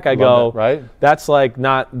quarterback, I go, right? That's like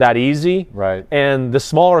not that easy. Right. And the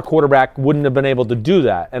smaller quarterback wouldn't have been able to do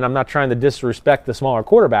that. And I'm not trying to disrespect the smaller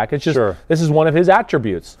quarterback. It's just This is one of his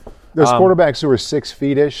attributes. There's quarterbacks who are 6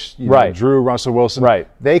 feet-ish, Drew, Russell Wilson. Right.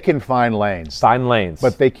 They can find lanes.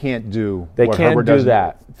 But they can't do what Herbert does.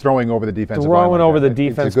 That. Throwing over the defensive line. Throwing over the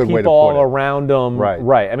defense, people all around him.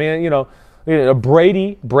 Right. I mean,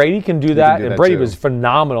 Brady can do that, and Brady was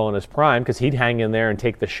phenomenal in his prime because he'd hang in there and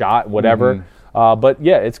take the shot, whatever. But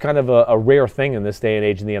yeah, it's kind of a rare thing in this day and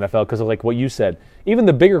age in the NFL because of like what you said. Even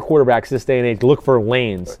the bigger quarterbacks this day and age look for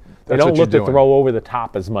lanes. They don't look to throw over the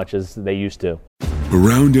top as much as they used to.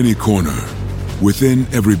 Around any corner, within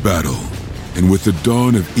every battle, and with the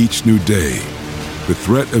dawn of each new day, the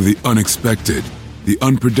threat of the unexpected, the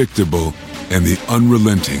unpredictable, and the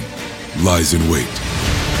unrelenting lies in wait.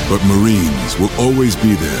 But Marines will always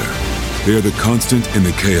be there. They are the constant in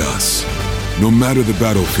the chaos. No matter the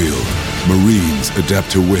battlefield, Marines adapt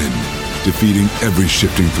to win, defeating every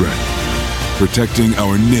shifting threat, protecting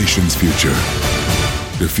our nation's future.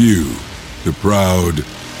 The few, the proud,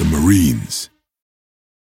 the Marines.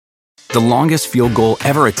 The longest field goal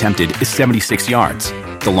ever attempted is 76 yards.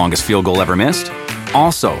 The longest field goal ever missed?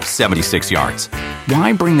 Also 76 yards.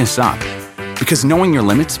 Why bring this up? Because knowing your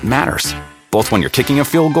limits matters, both when you're kicking a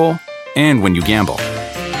field goal and when you gamble.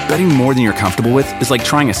 Betting more than you're comfortable with is like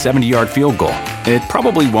trying a 70-yard field goal. It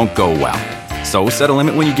probably won't go well. So set a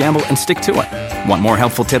limit when you gamble and stick to it. Want more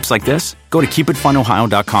helpful tips like this? Go to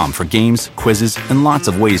keepitfunohio.com for games, quizzes, and lots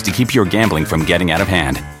of ways to keep your gambling from getting out of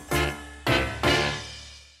hand.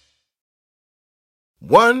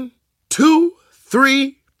 1, 2,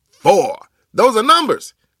 3, 4. Those are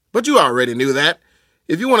numbers, but you already knew that.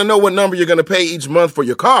 If you want to know what number you're going to pay each month for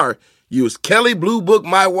your car, use Kelley Blue Book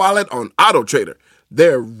My Wallet on AutoTrader.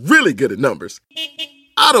 They're really good at numbers.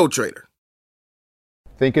 AutoTrader.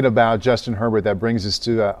 Thinking about Justin Herbert, that brings us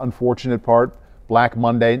to the unfortunate part, Black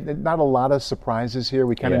Monday. Not a lot of surprises here.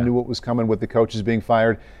 We kind of knew what was coming with the coaches being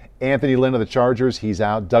fired. Anthony Lynn of the Chargers, he's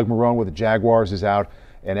out. Doug Marrone with the Jaguars is out.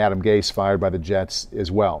 And Adam Gase fired by the Jets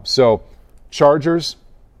as well. So Chargers,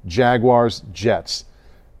 Jaguars, Jets.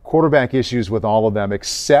 Quarterback issues with all of them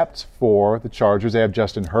except for the Chargers. They have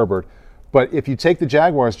Justin Herbert. But if you take the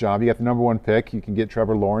Jaguars job, you got the number 1 pick. You can get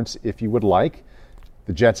Trevor Lawrence if you would like.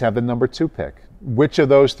 The Jets have the number 2 pick. Which of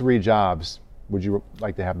those 3 jobs would you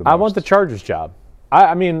like to have the most? I want the Chargers job.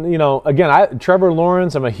 I mean, you know, again, Trevor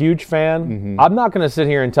Lawrence, I'm a huge fan. Mm-hmm. I'm not going to sit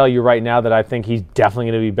here and tell you right now that I think he's definitely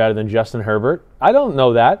going to be better than Justin Herbert. I don't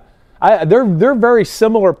know that. They're very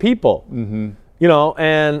similar people, you know,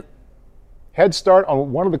 and head start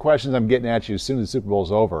on one of the questions I'm getting at you as soon as the Super Bowl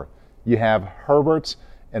is over. You have Herbert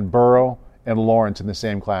and Burrow and Lawrence in the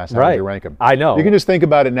same class. How would you rank them? I know. You can just think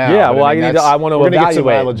about it now. Yeah, well, I want to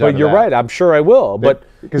evaluate. But you're right. I'm sure I will. But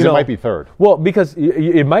because it might be third. Well, because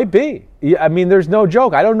it might be. I mean, there's no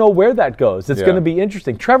joke. I don't know where that goes. It's going to be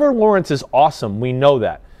interesting. Trevor Lawrence is awesome. We know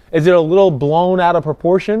that. Is it a little blown out of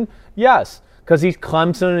proportion? Yes, because he's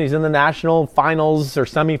Clemson. He's in the national finals or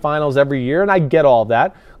semifinals every year, and I get all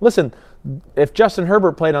that. Listen, if Justin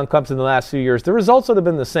Herbert played on Clemson the last few years, the results would have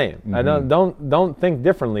been the same. Mm-hmm. Don't think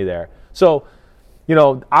differently there. So, you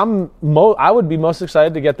know, I would be most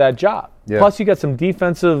excited to get that job. Yeah. Plus, you got some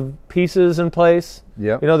defensive pieces in place.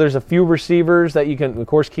 Yep. You know, there's a few receivers that you can, of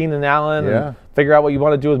course, Keenan Allen, and figure out what you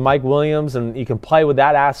want to do with Mike Williams, and you can play with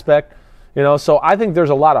that aspect. You know, so I think there's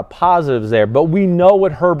a lot of positives there. But we know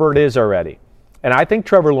what Herbert is already. And I think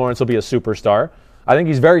Trevor Lawrence will be a superstar. I think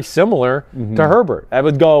he's very similar to Herbert.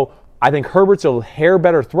 I think Herbert's a hair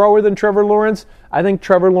better thrower than Trevor Lawrence. I think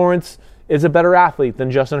Trevor Lawrence is a better athlete than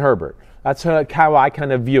Justin Herbert. That's how I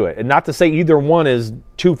kind of view it. And not to say either one is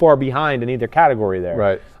too far behind in either category there.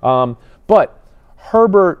 Right. But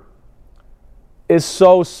Herbert is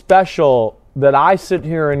so special that I sit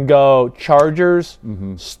here and go, Chargers,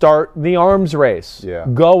 start the arms race. Yeah.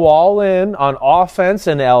 Go all in on offense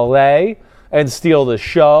in L.A. and steal the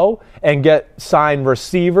show and sign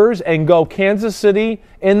receivers and go Kansas City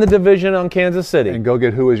in the division on Kansas City. And go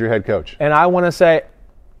get who is your head coach. And I want to say,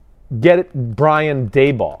 get it, Brian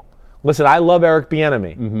Daboll. Listen, I love Eric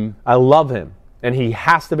Bieniemy. I love him, and he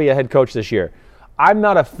has to be a head coach this year. I'm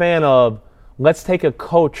not a fan of let's take a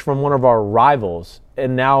coach from one of our rivals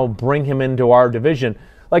and now bring him into our division.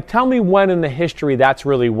 Like, tell me when in the history that's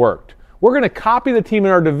really worked. We're going to copy the team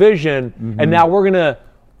in our division, and now we're going to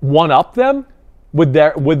one-up them with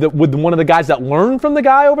one of the guys that learned from the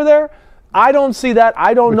guy over there. I don't see that.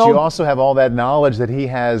 I don't know. But you also have all that knowledge that he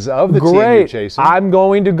has of the team you're chasing. I'm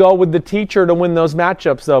going to go with the teacher to win those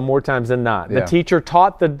matchups, though, more times than not. The teacher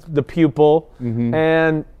taught the pupil,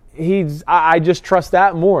 and I just trust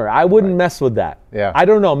that more. I wouldn't mess with that. Yeah. I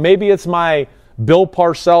don't know. Maybe it's my Bill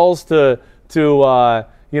Parcells to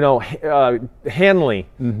Hanley.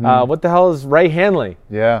 What the hell is Ray Hanley?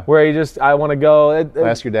 Yeah. Where I want to go.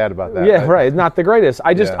 Ask your dad about that. Yeah, right. It's not the greatest.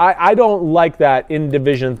 I don't like that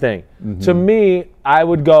in-division thing. To me, I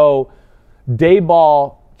would go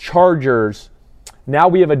Daboll, Chargers. Now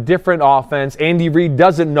we have a different offense. Andy Reid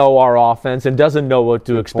doesn't know our offense and doesn't know what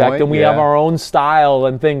to expect, and we have our own style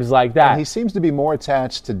and things like that. And he seems to be more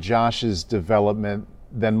attached to Josh's development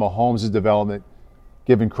than Mahomes' development,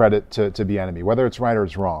 giving credit to Bieniemy, whether it's right or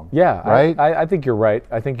it's wrong. Yeah, right. I think you're right.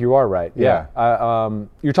 I think you are right. Yeah.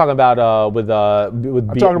 You're talking about with. I'm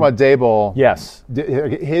talking about Daboll. Yes.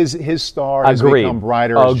 His star has become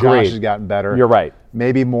brighter as Josh has gotten better. You're right.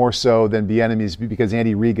 Maybe more so than Bieniemy's because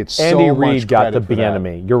Andy Reid gets so much credit. Andy Reid got the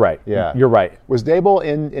Bieniemy. You're right. Yeah. You're right. Was Daboll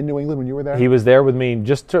in New England when you were there? He was there with me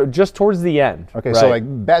just towards the end. Okay, right? So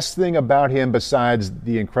like best thing about him besides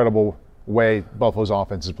the incredible way Buffalo's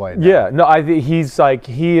offense is playing. Yeah, no, he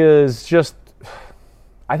is just,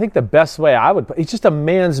 I think the best way he's just a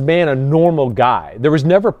man's man, a normal guy. There was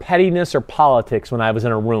never pettiness or politics when I was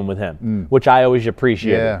in a room with him, which I always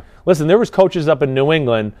appreciated. Yeah. Listen, there was coaches up in New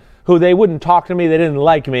England who they wouldn't talk to me, they didn't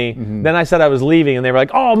like me. Then I said I was leaving, and they were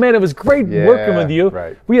like, "Oh man, it was great working with you.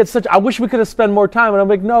 Right. We had I wish we could have spent more time." And I'm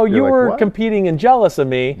like, "No, you were what? competing and jealous of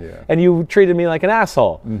me, and you treated me like an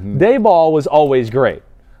asshole." Daboll was always great.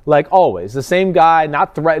 Like always, the same guy,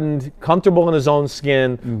 not threatened, comfortable in his own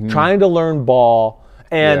skin, trying to learn ball,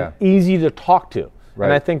 and easy to talk to. Right.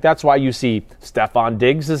 And I think that's why you see Stephon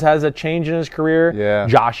Diggs has a change in his career. Yeah.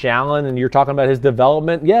 Josh Allen, and you're talking about his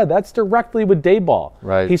development. Yeah, that's directly with Daboll.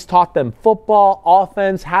 Right. He's taught them football,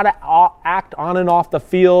 offense, how to act on and off the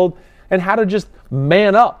field, and how to just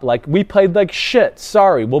man up. Like, we played like shit.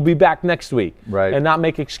 Sorry, we'll be back next week. Right. And not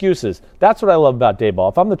make excuses. That's what I love about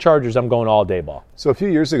Daboll. If I'm the Chargers, I'm going all Daboll. So a few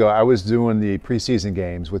years ago, I was doing the preseason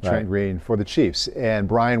games with Trent Green for the Chiefs, and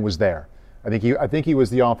Brian was there. I think he was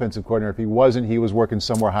the offensive coordinator. If he wasn't, he was working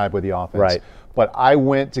somewhere high with the offense. Right. But I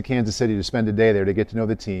went to Kansas City to spend a day there to get to know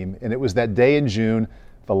the team, and it was that day in June,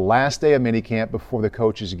 the last day of minicamp before the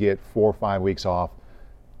coaches get 4 or 5 weeks off.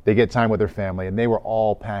 They get time with their family, and they were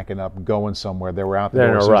all packing up, going somewhere. They were out the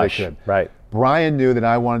door as soon as they could. Right. Brian knew that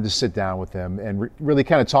I wanted to sit down with him and really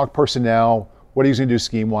kind of talk personnel, what he was going to do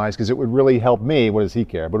scheme-wise, because it would really help me. What does he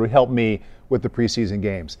care? But it would help me with the preseason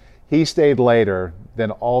games. He stayed later than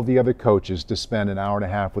all the other coaches to spend an hour and a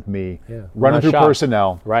half with me, running through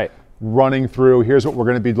personnel, running through, here's what we're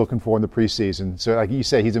going to be looking for in the preseason. So like you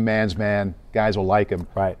say, he's a man's man. Guys will like him.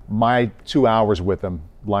 Right. My 2 hours with him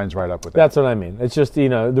lines right up with that. That's what I mean. It's just,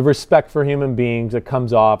 the respect for human beings that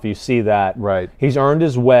comes off. You see that. Right. He's earned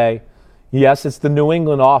his way. Yes, it's the New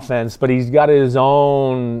England offense, but he's got his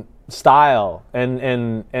own style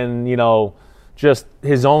and just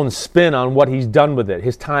his own spin on what he's done with it.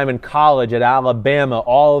 His time in college at Alabama,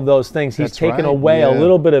 all of those things. He's taken away a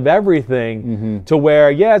little bit of everything to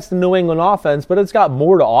where, it's the New England offense, but it's got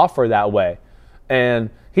more to offer that way. And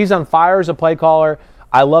he's on fire as a play caller.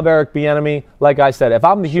 I love Eric Bieniemy. Like I said, if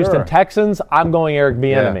I'm the Houston Texans, I'm going Eric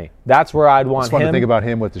Bieniemy. That's where I'd want him. It's fun to think about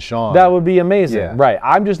him with Deshaun. That would be amazing. Right.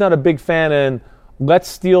 I'm just not a big fan in let's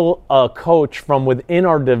steal a coach from within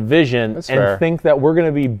our division think that we're going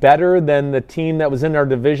to be better than the team that was in our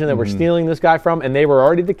division that we're stealing this guy from, and they were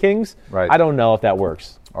already the Kings. Right. I don't know if that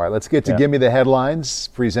works. All right, let's get to Give Me the Headlines,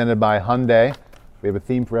 presented by Hyundai. We have a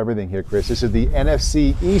theme for everything here, Chris. This is the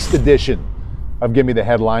NFC East edition of Give Me the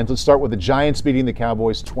Headlines. Let's start with the Giants beating the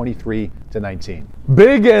Cowboys 23-19.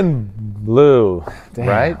 Big and blue. Damn.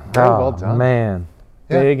 Right? Very well done. Man.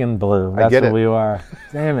 Big and blue. That's what we are.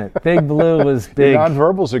 Damn it. Big blue was big. Your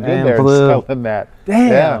nonverbals are good there. Blue. Telling that. Damn.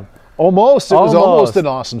 Yeah. Almost. It was almost an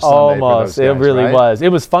awesome Sunday for those guys, It really was.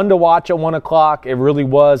 It was fun to watch at 1 o'clock. It really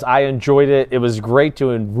was. I enjoyed it. It was great to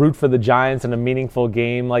root for the Giants in a meaningful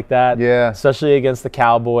game like that. Yeah. Especially against the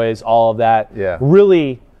Cowboys, all of that. Yeah.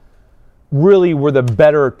 Really were the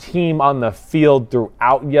better team on the field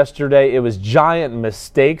throughout yesterday. It was giant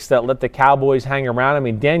mistakes that let the Cowboys hang around. I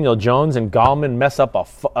mean, Daniel Jones and Gallman mess up a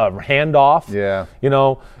handoff. Yeah.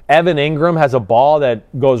 Evan Ingram has a ball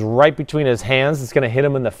that goes right between his hands. It's going to hit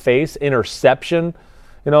him in the face. Interception.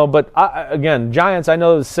 But again, Giants, I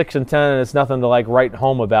know it's 6-10 and it's nothing to write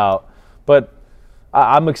home about. But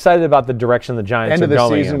I'm excited about the direction the Giants are going in. End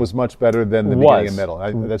of the season was much better than the beginning and middle.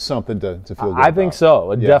 That's something to feel good about. I think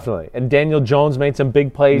so, definitely. And Daniel Jones made some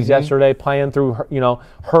big plays yesterday, playing through,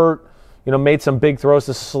 hurt, made some big throws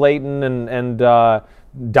to Slayton and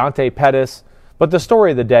Dante Pettis. But the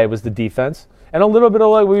story of the day was the defense. And a little bit of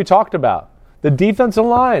what we talked about. The defensive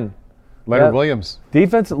line. Leonard Williams.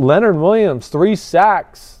 Leonard Williams, 3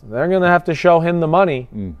 sacks. They're going to have to show him the money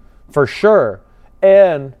for sure.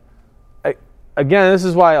 And again, this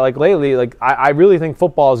is why, lately, I really think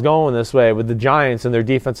football is going this way with the Giants and their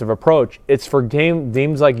defensive approach. It's for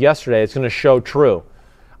games like yesterday. It's going to show true.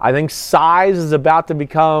 I think size is about to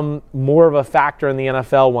become more of a factor in the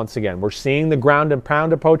NFL once again. We're seeing the ground and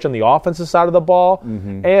pound approach on the offensive side of the ball.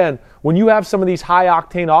 And when you have some of these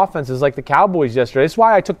high-octane offenses like the Cowboys yesterday, that's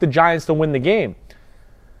why I took the Giants to win the game.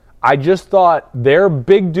 I just thought they're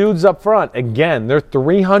big dudes up front. Again, they're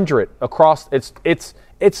 300 across. It's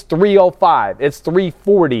 305, it's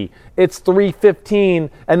 340, it's 315,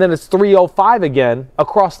 and then it's 305 again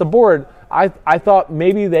across the board. I thought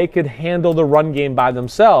maybe they could handle the run game by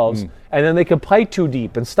themselves, and then they could play too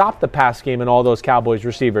deep and stop the pass game and all those Cowboys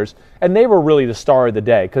receivers. And they were really the star of the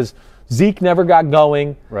day because Zeke never got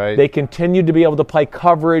going. Right. They continued to be able to play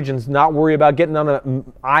coverage and not worry about getting on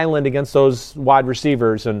an island against those wide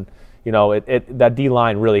receivers. And that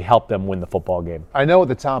D-line really helped them win the football game. I know what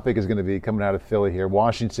the topic is going to be coming out of Philly here.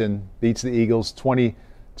 Washington beats the Eagles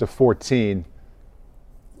 20-14.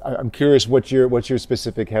 I'm curious what your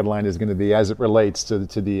specific headline is going to be as it relates to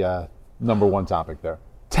the number one topic there.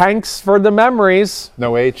 Tanks for the memories.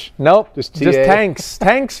 No H? Nope. Just tanks.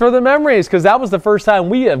 Tanks for the memories, because that was the first time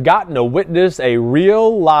we have gotten to witness a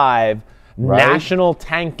real live national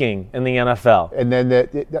tanking in the NFL. And then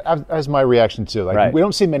that's my reaction too. We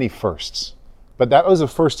don't see many firsts, but that was the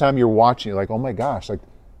first time you're watching. You're oh my gosh,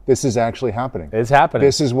 this is actually happening. It's happening.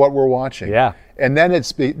 This is what we're watching. Yeah. And then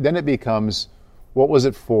it becomes, what was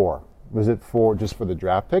it for? Was it just for the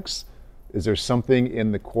draft picks? Is there something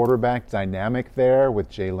in the quarterback dynamic there with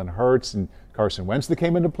Jalen Hurts and Carson Wentz that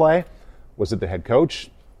came into play? Was it the head coach?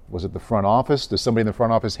 Was it the front office? Does somebody in the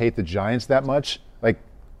front office hate the Giants that much? Like,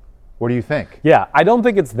 what do you think? Yeah, I don't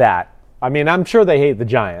think it's that. I mean, I'm sure they hate the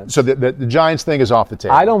Giants. So the Giants thing is off the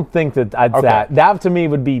table. I don't think that that's Okay. that. That to me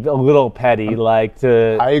would be a little petty, like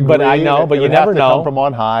to. I agree. But I know, but It you would have never to know. come from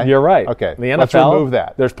on high. You're right. Okay, The NFL. let's remove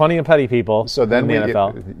that. There's plenty of petty people. So then in the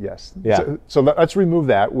NFL. Yes. Yeah. So let's remove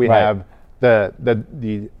that. We Right. have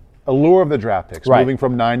the allure of the draft picks, Right. moving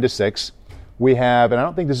from 9 to 6. We have, and I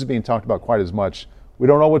don't think this is being talked about quite as much. We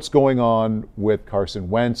don't know what's going on with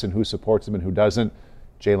Carson Wentz and who supports him and who doesn't.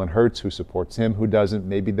 Jalen Hurts, who supports him, who doesn't.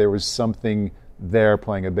 Maybe there was something there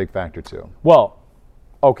playing a big factor too. Well,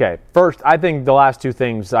 okay. First, I think the last two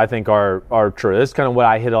things I think are true. This is kind of what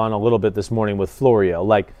I hit on a little bit this morning with Florio.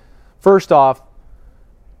 Like, first off,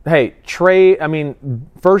 hey,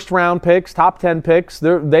 first round picks, top 10 picks,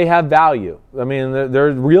 they have value. I mean,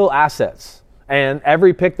 they're real assets. And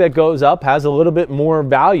every pick that goes up has a little bit more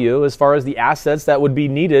value as far as the assets that would be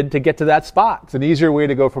needed to get to that spot. It's an easier way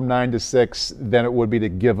to go from 9 to 6 than it would be to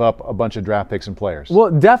give up a bunch of draft picks and players. Well,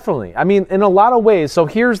 definitely. I mean, in a lot of ways. So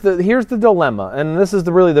here's the dilemma, and this is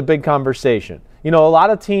really the big conversation. You know, a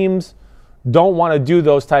lot of teams don't want to do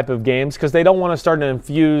those type of games because they don't want to start to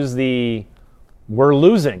infuse we're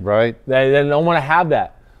losing. Right. They don't want to have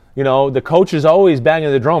that. You know, the coach is always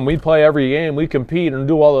banging the drum. We play every game, we compete and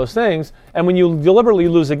do all those things. And when you deliberately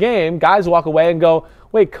lose a game, guys walk away and go,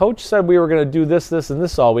 wait, coach said we were going to do this, this, and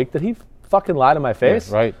this all week. Did he fucking lie to my face?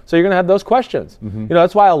 Yeah, right. So you're going to have those questions. Mm-hmm. You know,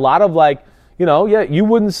 that's why a lot of you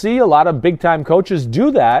wouldn't see a lot of big-time coaches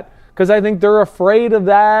do that because I think they're afraid of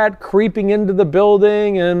that creeping into the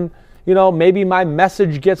building and, you know, maybe my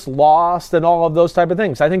message gets lost and all of those type of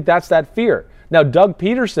things. I think that's that fear. Now, Doug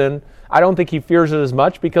Peterson, I don't think he fears it as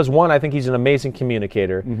much because, one, I think he's an amazing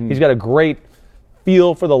communicator. Mm-hmm. He's got a great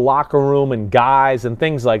feel for the locker room and guys and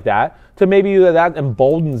things like that, to maybe that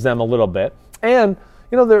emboldens them a little bit. And,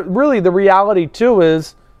 you know, really the reality, too,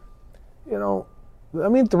 is, you know, I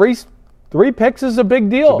mean, three picks is a big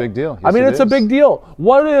deal. It's a big deal. Yes, I mean, it's a big deal.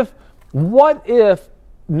 What if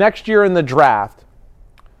next year in the draft,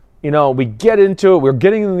 you know, we get into it, we're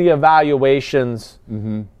getting the evaluations,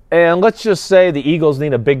 mm-hmm. and let's just say the Eagles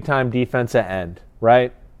need a big-time defensive end,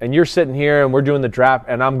 right? And you're sitting here and we're doing the draft,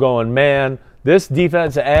 and I'm going, man, this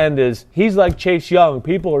defensive end he's like Chase Young.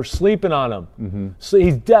 People are sleeping on him. Mm-hmm. So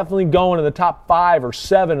he's definitely going in the top 5 or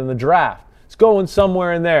 7 in the draft. It's going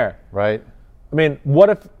somewhere in there. Right. I mean,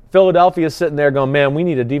 what if Philadelphia's sitting there going, man, we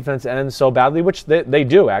need a defensive end so badly, which they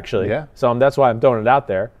do, actually. Yeah. So that's why I'm throwing it out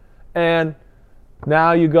there. And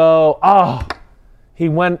now you go, oh, he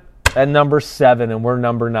went at number 7 and we're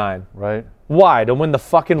number 9. Right. Why? To win the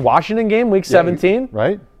fucking Washington game, week 17?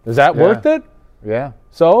 Right. Is that worth it? Yeah.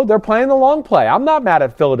 So they're playing the long play. I'm not mad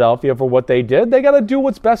at Philadelphia for what they did. They got to do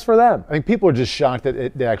what's best for them. I think people are just shocked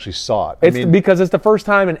that they actually saw it. It's because it's the first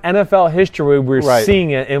time in NFL history we're Right.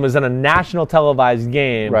 seeing it. It was in a national televised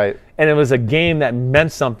game. Right. And it was a game that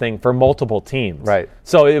meant something for multiple teams. Right.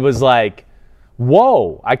 So it was like,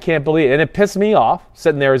 whoa, I can't believe it. And it pissed me off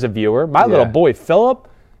sitting there as a viewer. My little boy, Philip,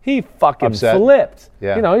 he fucking Upset. flipped.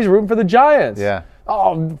 Yeah. You know, he's rooting for the Giants. Yeah.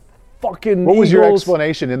 Oh, fucking What was Eagles. your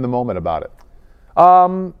explanation in the moment about it?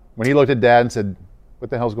 When he looked at Dad and said,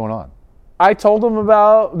 what the hell's going on? I told him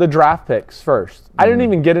about the draft picks first. I didn't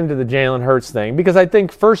even get into the Jalen Hurts thing because I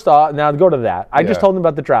think first off, now to go to that, I just told him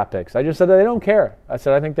about the draft picks. I just said that they don't care. I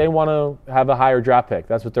said I think they want to have a higher draft pick.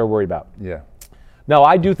 That's what they're worried about. Yeah. Now,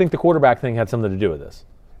 I do think the quarterback thing had something to do with this.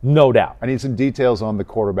 No doubt. I need some details on the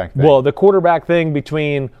quarterback thing. Well, the quarterback thing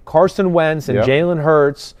between Carson Wentz and Jalen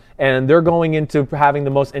Hurts, and they're going into having the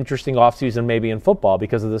most interesting offseason maybe in football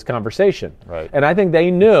because of this conversation. Right. And I think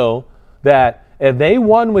they knew that if they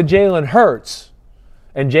won with Jalen Hurts,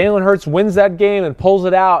 and Jalen Hurts wins that game and pulls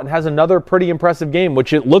it out and has another pretty impressive game,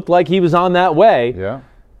 which it looked like he was on that way,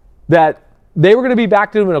 that they were going to be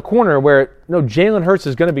back to him in a corner where, no, Jalen Hurts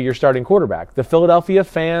is going to be your starting quarterback. The Philadelphia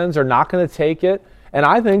fans are not going to take it. And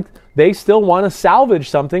I think they still want to salvage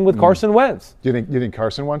something with Carson Wentz. Do you think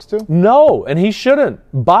Carson wants to? No, and he shouldn't.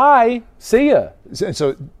 Bye. See ya. And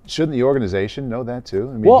so shouldn't the organization know that too?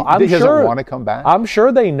 I mean, Well, I'm he doesn't sure want to come back? I'm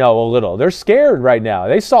sure they know a little. They're scared right now.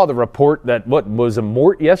 They saw the report that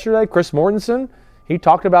Mort yesterday, Chris Mortensen. He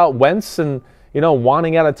talked about Wentz and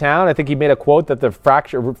wanting out of town. I think he made a quote that the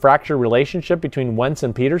fractured relationship between Wentz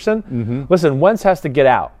and Peterson. Mm-hmm. Listen, Wentz has to get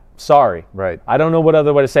out. Sorry. Right. I don't know what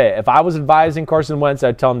other way to say it. If I was advising Carson Wentz,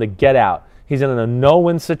 I'd tell him to get out. He's in a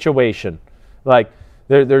no-win situation. Like,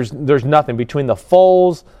 there's nothing between the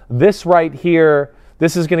Foles, this right here,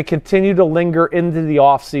 This is going to continue to linger into the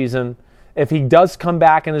offseason. If he does come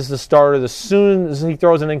back and is the starter, as soon as he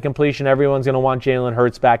throws an incompletion, everyone's going to want Jalen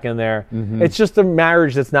Hurts back in there. Mm-hmm. It's just a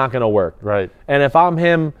marriage that's not going to work. Right. And if I'm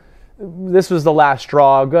him, this was the last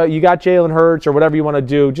straw. You got Jalen Hurts or whatever you want to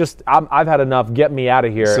do. Just I've had enough. Get me out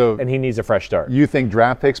of here. And he needs a fresh start. You think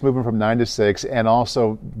draft picks moving from 9 to 6 and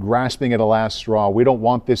also grasping at a last straw. We don't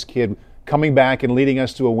want this kid coming back and leading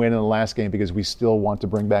us to a win in the last game because we still want to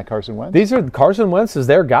bring back Carson Wentz? Carson Wentz is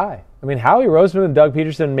their guy. I mean, Howie Roseman and Doug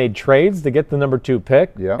Peterson made trades to get the number 2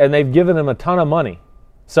 pick, and they've given him a ton of money.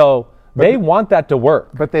 So they want that to work.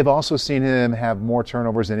 But they've also seen him have more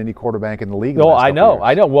turnovers than any quarterback in the league. I know.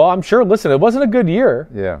 Well, I'm sure. Listen, it wasn't a good year.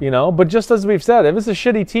 But just as we've said, it was a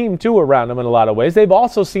shitty team too around him in a lot of ways. They've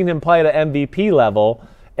also seen him play at an MVP level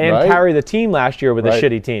and carry the team last year with a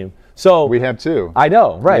shitty team. So we have too. I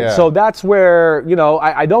know, right? Yeah. So that's where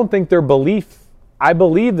I don't think their belief. I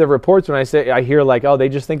believe the reports when I hear like, oh, they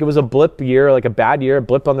just think it was a blip year, like a bad year, a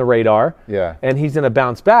blip on the radar. Yeah. And he's going to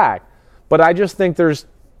bounce back. But I just think there's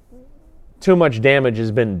too much damage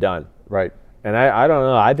has been done. Right. And I don't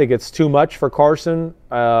know. I think it's too much for Carson.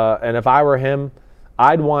 And if I were him,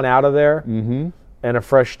 I'd want out of there and a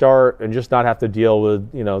fresh start and just not have to deal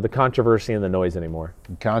with, the controversy and the noise anymore.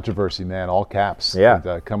 Controversy, man, all caps.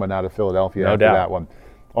 Yeah. Coming out of Philadelphia no after doubt. that one.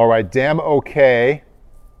 All right, damn okay.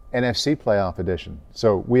 NFC playoff edition.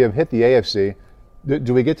 So we have hit the AFC.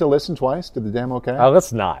 Do we get to listen twice to the damn okay? Oh,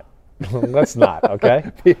 let's not. Let's not, okay?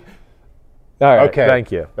 All right, okay.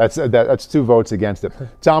 Thank you. That's 2 votes against it.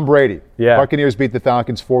 Tom Brady. Yeah. Buccaneers beat the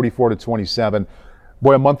Falcons 44-27.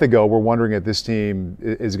 Boy, a month ago, we're wondering if this team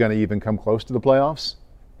is going to even come close to the playoffs.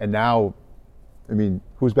 And now,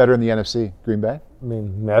 who's better in the NFC? Green Bay?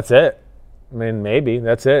 That's it. Maybe.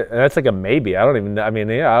 That's it. And that's like a maybe. I don't even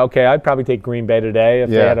okay, I'd probably take Green Bay today if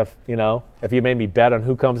they had if you made me bet on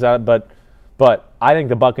who comes out. But I think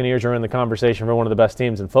the Buccaneers are in the conversation for one of the best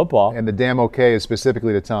teams in football. And the damn okay is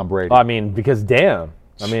specifically to Tom Brady. Because damn.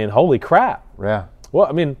 Holy crap. Yeah.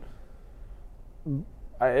 Well,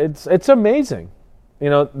 it's amazing.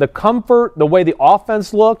 The comfort, the way the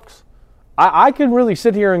offense looks. I can really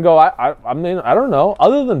sit here and go, I don't know.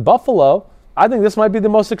 Other than Buffalo, I think this might be the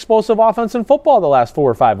most explosive offense in football the last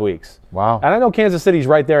 4 or 5 weeks. Wow. And I know Kansas City's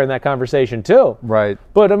right there in that conversation too. Right.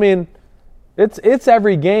 But, it's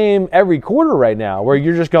every game, every quarter right now where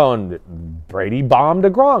you're just going, Brady bomb to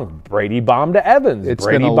Gronk, Brady bomb to Evans,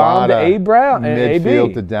 Brady bomb to A. Brown,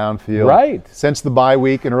 midfield to downfield. Right. Since the bye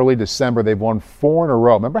week in early December, they've won 4 in a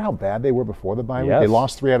row. Remember how bad they were before the bye week? They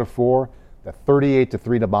lost 3 out of 4. The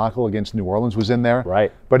 38-3 debacle against New Orleans was in there.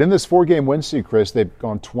 Right. But in this 4-game win streak, Chris, they've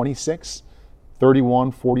gone 26,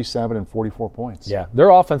 31, 47, and 44 points. Yeah, their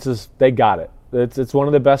offenses, they got it. It's one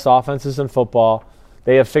of the best offenses in football.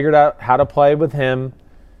 They have figured out how to play with him.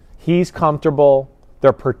 He's comfortable.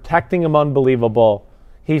 They're protecting him unbelievable.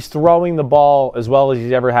 He's throwing the ball as well as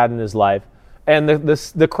he's ever had in his life. And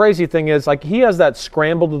the crazy thing is, like, he has that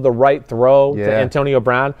scramble to the right throw to Antonio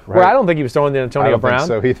Brown, where I don't think he was throwing to Antonio Brown.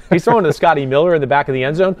 So he's throwing to Scotty Miller in the back of the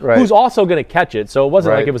end zone, who's also going to catch it. So it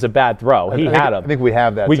wasn't like it was a bad throw. He had him. I think we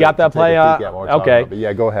have that. We got that play. Okay. But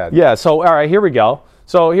yeah, go ahead. Yeah. So all right, here we go.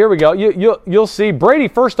 You'll see Brady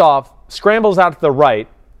first off scrambles out to the right.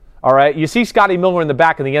 All right. You see Scotty Miller in the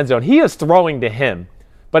back of the end zone. He is throwing to him,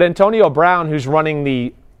 but Antonio Brown, who's running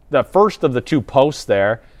the first of the 2 posts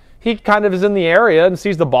there. He kind of is in the area and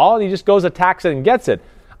sees the ball, and he just goes, attacks it, and gets it.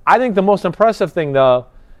 I think the most impressive thing, though,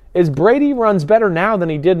 is Brady runs better now than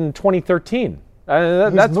he did in 2013.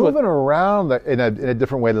 He's moving around in a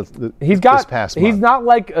different way this past month. He's not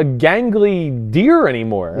like a gangly deer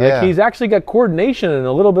anymore. Yeah. Like, he's actually got coordination and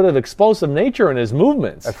a little bit of explosive nature in his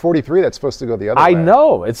movements. At 43, that's supposed to go the other way. I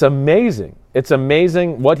know. It's amazing. It's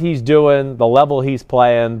amazing what he's doing, the level he's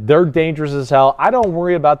playing. They're dangerous as hell. I don't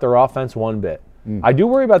worry about their offense one bit. I do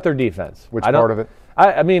worry about their defense. Which part of it?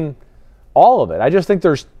 All of it. I just think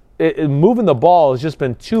moving the ball has just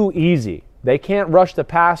been too easy. They can't rush the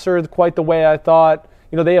passer quite the way I thought.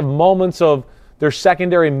 They have moments of their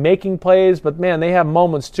secondary making plays, but, man, they have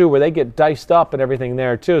moments, too, where they get diced up and everything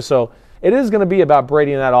there, too. So it is going to be about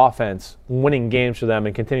Brady and that offense winning games for them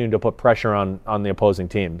and continuing to put pressure on the opposing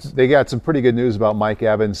teams. They got some pretty good news about Mike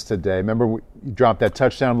Evans today. Remember, he dropped that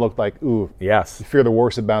touchdown, looked like, ooh. Yes. You fear the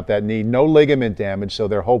worst about that knee. No ligament damage, so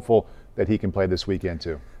they're hopeful that he can play this weekend,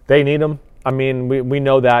 too. They need him. We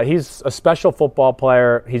know that. He's a special football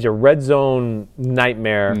player. He's a red zone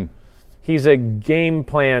nightmare. He's a game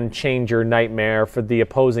plan changer nightmare for the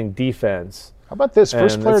opposing defense. How about this?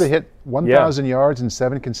 First player to hit 1,000 yards in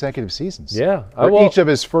 7 consecutive seasons. Yeah. Or each of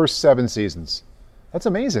his first 7 seasons. That's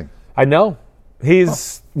amazing. I know.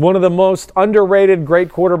 He's one of the most underrated great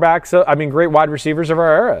quarterbacks, great wide receivers of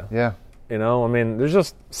our era. Yeah. There's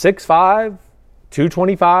just 6'5",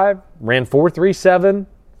 225, ran 4.37,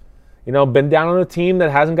 been down on a team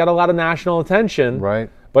that hasn't got a lot of national attention. Right.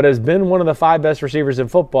 But has been one of the 5 best receivers in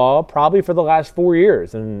football probably for the last 4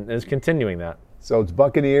 years and is continuing that. So it's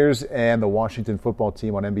Buccaneers and the Washington football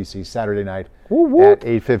team on NBC Saturday night at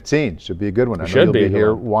 8:15. Should be a good one. I know you'll be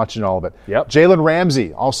here watching all of it. Yep. Jalen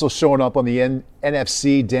Ramsey also showing up on the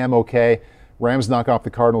NFC. Damn okay. Rams knock off the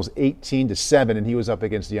Cardinals 18-7, and he was up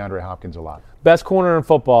against DeAndre Hopkins a lot. Best corner in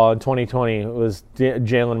football in 2020 was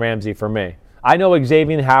Jalen Ramsey for me. I know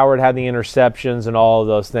Xavier Howard had the interceptions and all of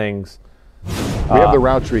those things. We have the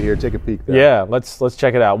route tree here. Take a peek there. Yeah, let's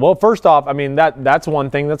check it out. Well, first off, that's one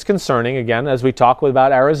thing that's concerning. Again, as we talk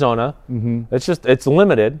about Arizona, it's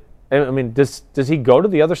limited. Does he go to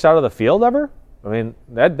the other side of the field ever?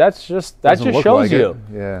 That just shows like you.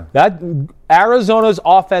 Yeah. That Arizona's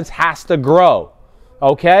offense has to grow.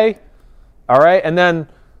 Okay? All right? And then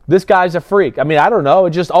this guy's a freak. I don't know. It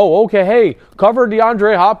just, hey, cover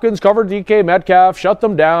DeAndre Hopkins, cover DK Metcalf, shut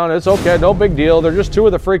them down. It's okay, no big deal. They're just 2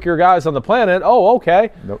 of the freakier guys on the planet. Oh, okay.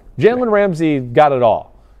 Nope. Jalen Ramsey got it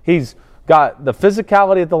all. He's got the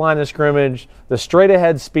physicality at the line of scrimmage, the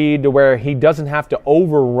straight-ahead speed to where he doesn't have to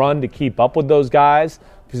overrun to keep up with those guys.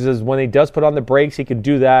 Because when he does put on the brakes, he can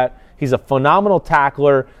do that. He's a phenomenal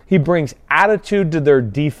tackler. He brings attitude to their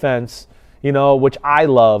defense, which I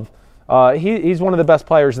love. He's one of the best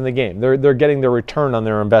players in the game. They're getting their return on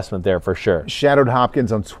their investment there for sure. Shadowed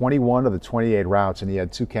Hopkins on 21 of the 28 routes, and he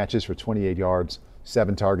had 2 catches for 28 yards,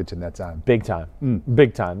 7 targets in that time. Big time.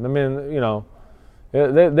 Big time.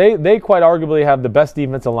 They quite arguably have the best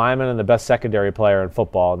defensive lineman and the best secondary player in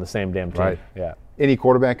football in the same damn team. Right. Yeah. Any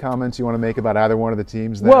quarterback comments you want to make about either one of the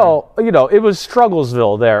teams there? Well, it was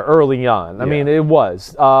Strugglesville there early on. It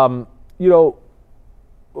was.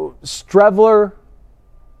 Strevler,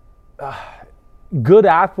 good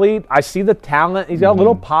athlete. I see the talent. He's got a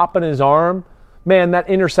little pop in his arm. Man, that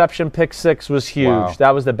interception pick 6 was huge. Wow.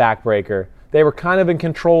 That was the backbreaker. They were kind of in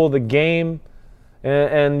control of the game,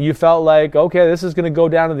 and you felt like, okay, this is going to go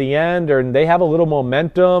down to the end, and they have a little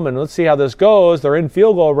momentum, and let's see how this goes. They're in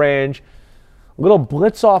field goal range. Little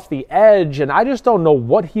blitz off the edge, and I just don't know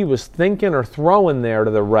what he was thinking or throwing there to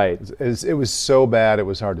the right. It was so bad, it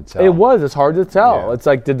was hard to tell. It's hard to tell. Yeah. It's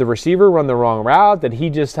like, did the receiver run the wrong route? Did he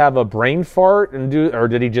just have a brain fart or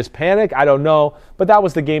did he just panic? I don't know, but that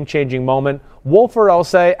was the game-changing moment. Wolford, I'll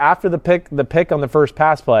say, after the pick on the first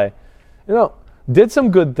pass play, did some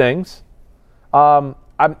good things. I'm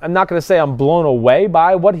not going to say I'm blown away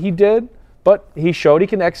by what he did, but he showed he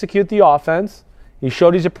can execute the offense. He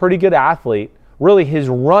showed he's a pretty good athlete. Really, his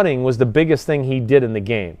running was the biggest thing he did in the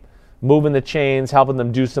game. Moving the chains, helping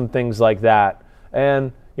them do some things like that.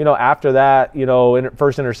 And, after that,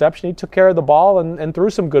 first interception, he took care of the ball and threw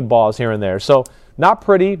some good balls here and there. So, not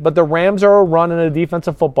pretty, but the Rams are a run and a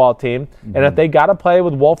defensive football team. Mm-hmm. And if they got to play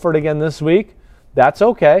with Wolford again this week, that's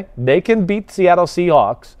okay. They can beat Seattle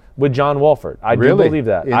Seahawks with John Wolford. I do believe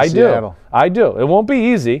that. In Seattle. I do. It won't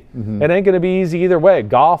be easy. Mm-hmm. It ain't going to be easy either way.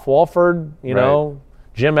 Goff, Wolford, right.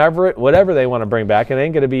 Jim Everett, whatever they want to bring back, it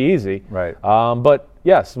ain't going to be easy. Right. But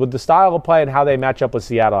yes, with the style of play and how they match up with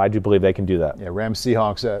Seattle, I do believe they can do that. Yeah, Rams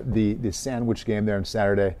Seahawks, the sandwich game there on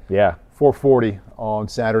Saturday. Yeah. 4:40 on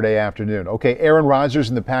Saturday afternoon. Okay, Aaron Rodgers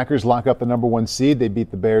and the Packers lock up the number 1 seed. They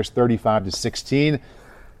beat the Bears 35-16. Did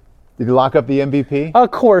he lock up the MVP?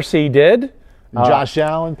 Of course he did. Josh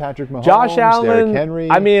Allen, Patrick Mahomes, Derrick Henry.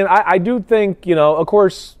 I do think, of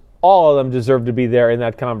course, all of them deserve to be there in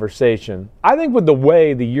that conversation. I think with the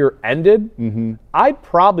way the year ended, I'd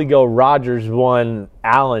probably go Rodgers 1,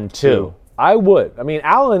 Allen 2. I would.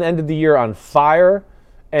 Allen ended the year on fire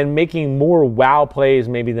and making more wow plays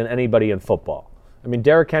maybe than anybody in football.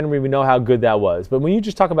 Derrick Henry, we know how good that was. But when you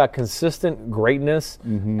just talk about consistent greatness,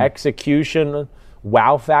 execution,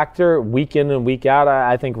 wow factor, week in and week out,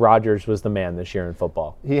 I think Rodgers was the man this year in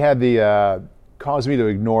football. He had the caused me to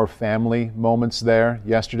ignore family moments there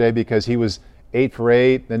yesterday because he was 8 for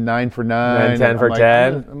 8, then 9 for 9. And 10 for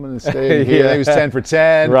 10. I'm going to stay here. He was 10 for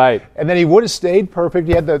 10. Right. And then he would have stayed perfect.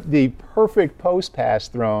 He had the perfect post pass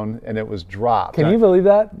thrown, and it was dropped. Can you believe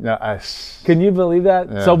that? No, Can you believe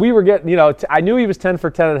that? Yeah. So we were getting, I knew he was 10 for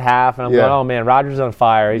 10 at half, and I'm going, oh, man, Rodgers on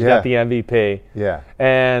fire. He's got the MVP. Yeah.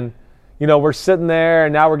 And we're sitting there,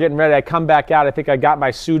 and now we're getting ready. I come back out. I think I got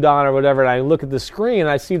my suit on or whatever, and I look at the screen, and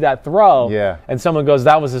I see that throw. Yeah. And someone goes,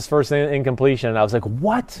 that was his first incompletion. And I was like,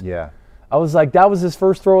 what? Yeah. I was like, that was his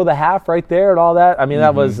first throw of the half right there and all that.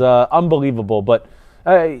 That was unbelievable. But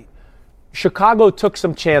Chicago took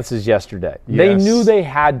some chances yesterday. Yes. They knew they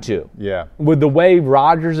had to. Yeah. With the way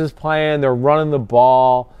Rodgers is playing, they're running the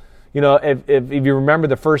ball. You know, if you remember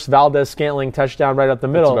the first Valdez-Scantling touchdown right up the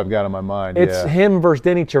middle. That's what I've got on my mind. It's him versus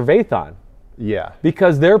Denny Trevathan. Yeah.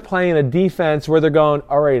 Because they're playing a defense where they're going,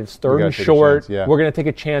 all right, it's third and short. We're going to take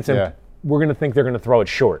a chance and we're going to think they're going to throw it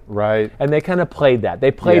short. Right. And they kind of played that.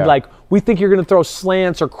 They played like, we think you're going to throw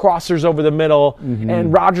slants or crossers over the middle,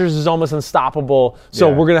 and Rodgers is almost unstoppable, so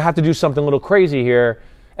we're going to have to do something a little crazy here.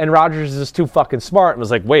 And Rodgers is too fucking smart and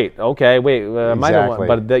was like, wait, exactly.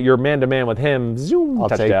 But you're man-to-man with him, zoom, I'll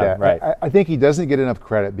touchdown. take that. Right. I think he doesn't get enough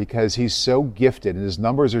credit because he's so gifted and his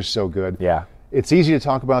numbers are so good. Yeah. It's easy to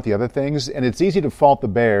talk about the other things, and it's easy to fault the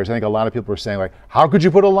Bears. I think a lot of people are saying, like, how could you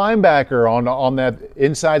put a linebacker on that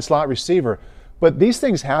inside slot receiver? But these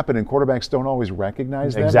things happen, and quarterbacks don't always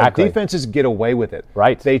recognize them. Exactly. But defenses get away with it.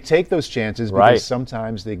 Right. They take those chances because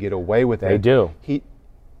sometimes they get away with it. They do.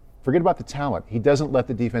 Forget about the talent. He doesn't let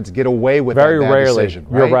the defense get away with Very that bad rarely. decision.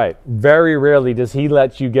 Right? You're right. Very rarely does he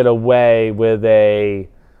let you get away with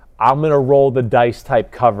I'm going to roll the dice type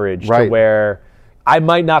coverage to where I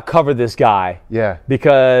might not cover this guy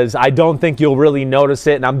because I don't think you'll really notice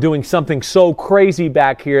it, and I'm doing something so crazy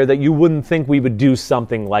back here that you wouldn't think we would do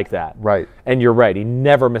something like that. Right. And you're right. He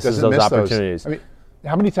never misses those opportunities. I mean,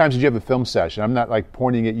 how many times did you have a film session? I'm not like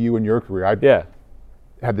pointing at you in your career. I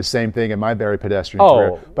had the same thing in my very pedestrian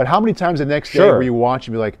career. But how many times the next day were you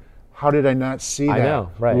watching and be like, how did I not see that? I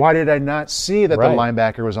know, right. Why did I not see that the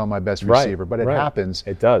linebacker was on my best receiver? But it happens.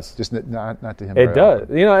 It does. Just not to him. It does.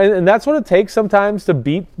 You know, and that's what it takes sometimes to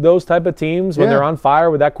beat those type of teams when they're on fire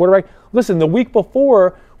with that quarterback. Listen, the week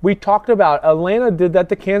before, we talked about Atlanta did that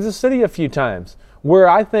to Kansas City a few times, where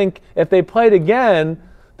I think if they played again,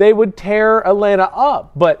 they would tear Atlanta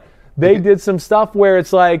up. But they did some stuff where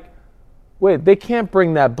it's like, wait, they can't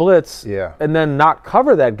bring that blitz and then not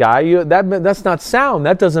cover that guy. That's not sound.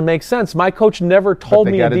 That doesn't make sense. My coach never told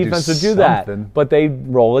me a defense to do that. But they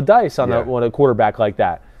roll a dice on a quarterback like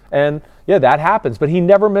that. And, that happens. But he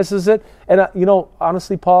never misses it. And,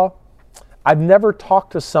 honestly, Paul, I've never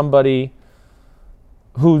talked to somebody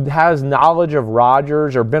who has knowledge of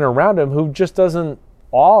Rodgers or been around him who just doesn't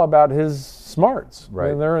awe about his smarts. Right. I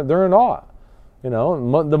mean, they're in awe.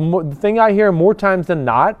 The thing I hear more times than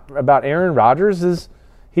not about Aaron Rodgers is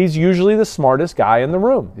he's usually the smartest guy in the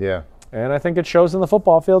room. Yeah. And I think it shows in the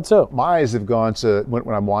football field too. My eyes have gone to,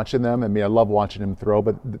 when I'm watching them, I mean, I love watching him throw,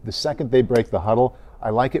 but the second they break the huddle, I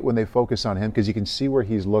like it when they focus on him because you can see where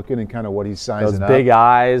he's looking and kind of what he's sizing up. Those big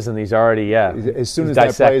eyes, and he's already, As soon as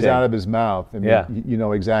that plays out of his mouth, I mean, you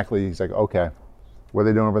know exactly, he's like, okay. What are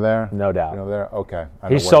they doing over there? No doubt. Over there? Okay.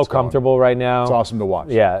 He's so comfortable right now. It's awesome to watch.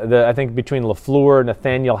 Yeah, I think between LaFleur,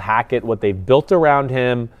 Nathaniel Hackett, what they've built around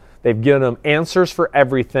him, they've given him answers for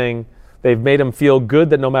everything. They've made him feel good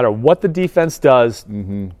that no matter what the defense does,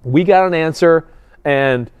 we got an answer.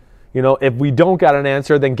 And, if we don't got an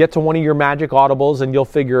answer, then get to one of your magic audibles and you'll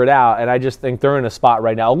figure it out. And I just think they're in a spot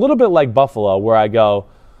right now, a little bit like Buffalo, where I go,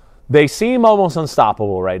 they seem almost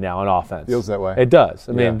unstoppable right now on offense. Feels that way. It does.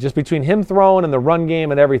 I mean, just between him throwing and the run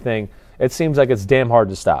game and everything, it seems like it's damn hard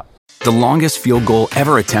to stop. The longest field goal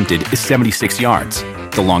ever attempted is 76 yards.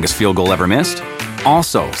 The longest field goal ever missed?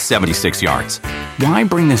 Also 76 yards. Why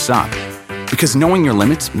bring this up? Because knowing your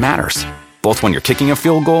limits matters, both when you're kicking a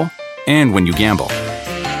field goal and when you gamble.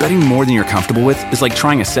 Betting more than you're comfortable with is like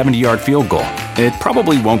trying a 70-yard field goal. It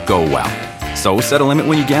probably won't go well. So set a limit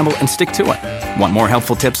when you gamble and stick to it. Want more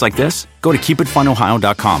helpful tips like this? Go to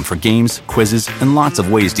keepitfunohio.com for games, quizzes, and lots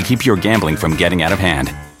of ways to keep your gambling from getting out of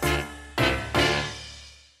hand.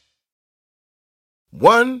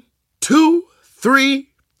 1, 2, 3,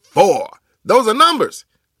 4. Those are numbers,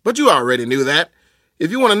 but you already knew that.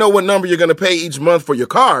 If you want to know what number you're going to pay each month for your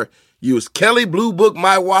car, use Kelley Blue Book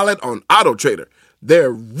My Wallet on AutoTrader.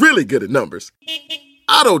 They're really good at numbers.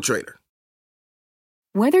 AutoTrader.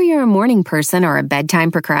 Whether you're a morning person or a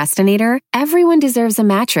bedtime procrastinator, everyone deserves a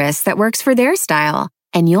mattress that works for their style.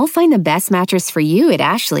 And you'll find the best mattress for you at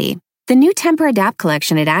Ashley. The new Tempur-Adapt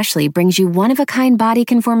collection at Ashley brings you one-of-a-kind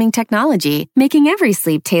body-conforming technology, making every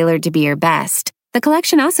sleep tailored to be your best. The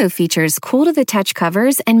collection also features cool-to-the-touch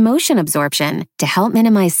covers and motion absorption to help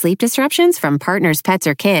minimize sleep disruptions from partners, pets,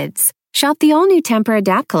 or kids. Shop the all-new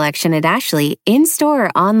Tempur-Adapt collection at Ashley, in-store or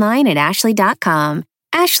online at ashley.com.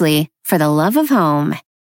 Ashley, for the love of home.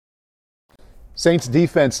 Saints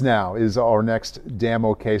defense now is our next damn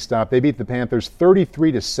okay stop. They beat the Panthers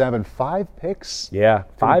 33-7. 5 picks? Yeah,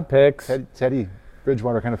 5 picks. Teddy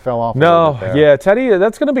Bridgewater kind of fell off. No, yeah, Teddy.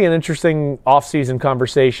 That's going to be an interesting offseason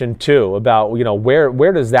conversation too about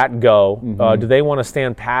where does that go? Do they want to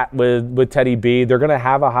stand pat with Teddy B? They're going to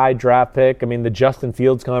have a high draft pick. I mean, the Justin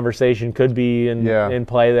Fields conversation could be in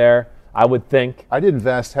play there. I would think. I'd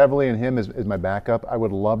invest heavily in him as my backup. I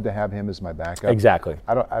would love to have him as my backup. Exactly.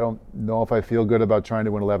 I don't know if I feel good about trying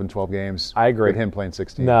to win 11, 12 games. I agree. With him playing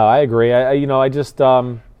 16. No, I agree. I just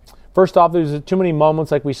first off, there's too many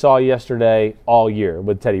moments like we saw yesterday all year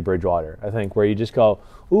with Teddy Bridgewater. I think where you just go,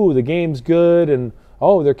 ooh, the game's good, and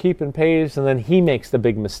oh, they're keeping pace, and then he makes the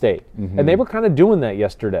big mistake. And they were kind of doing that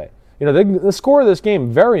yesterday. The score of this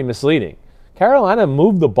game very misleading. Carolina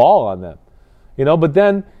moved the ball on them, but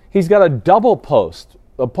then he's got a double post.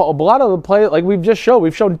 A lot of the play, like we've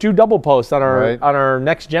shown 2 double posts on our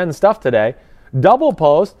next gen stuff today. Double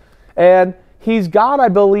post, and he's got, I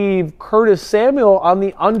believe, Curtis Samuel on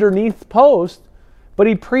the underneath post, but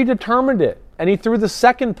he predetermined it, and he threw the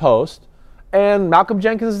second post, and Malcolm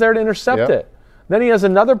Jenkins is there to intercept it. Then he has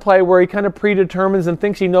another play where he kind of predetermines and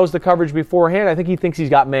thinks he knows the coverage beforehand. I think he thinks he's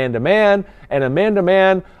got man-to-man, and a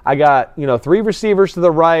man-to-man, I got 3 receivers to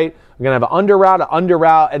the right. I'm going to have an under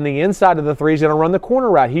route, and the inside of the 3 is going to run the corner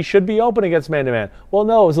route. He should be open against man-to-man. Well,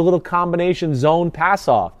 no, it was a little combination zone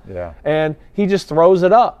pass-off. Yeah. And he just throws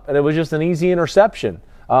it up, and it was just an easy interception.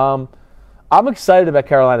 I'm excited about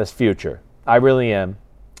Carolina's future. I really am.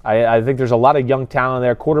 I think there's a lot of young talent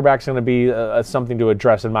there. Quarterback's going to be something to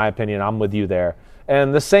address, in my opinion. I'm with you there.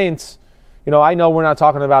 And the Saints, I know we're not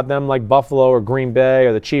talking about them like Buffalo or Green Bay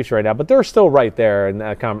or the Chiefs right now, but they're still right there. And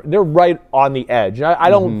they're right on the edge. I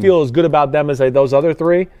don't feel as good about them as those other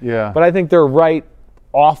 3. Yeah. But I think they're right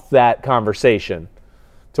off that conversation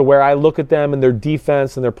to where I look at them and their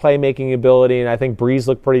defense and their playmaking ability. And I think Breeze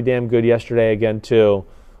looked pretty damn good yesterday again, too.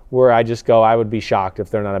 Where I just go, I would be shocked if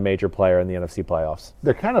they're not a major player in the NFC playoffs.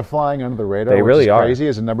 They're kind of flying under the radar. They really are. Crazy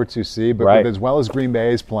as a number 2 seed, but as well as Green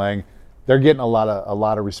Bay is playing, they're getting a lot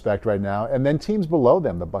of respect right now. And then teams below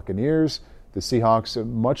them, the Buccaneers, the Seahawks, are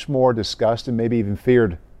much more discussed and maybe even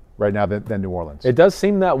feared right now than New Orleans. It does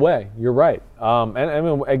seem that way. You're right. And I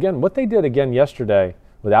mean, again, what they did again yesterday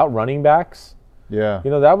without running backs. Yeah.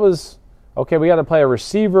 That was okay. We got to play a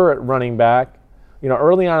receiver at running back.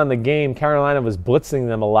 Early on in the game, Carolina was blitzing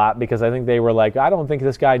them a lot because I think they were like, I don't think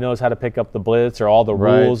this guy knows how to pick up the blitz or all the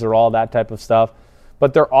rules or all that type of stuff.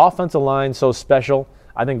 But their offensive line so special.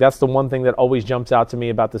 I think that's the one thing that always jumps out to me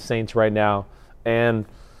about the Saints right now. And,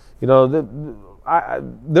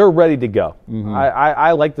 they're ready to go.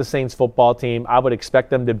 I like the Saints football team. I would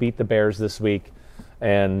expect them to beat the Bears this week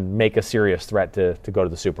and make a serious threat to go to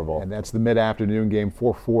the Super Bowl. And that's the mid-afternoon game,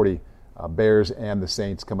 4:40. Bears and the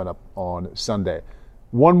Saints coming up on Sunday.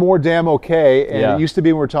 One more damn okay, and it used to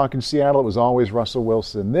be when we were talking Seattle, it was always Russell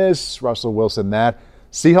Wilson this, Russell Wilson that.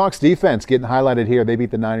 Seahawks defense getting highlighted here. They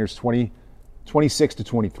beat the Niners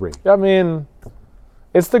 26-23. I mean,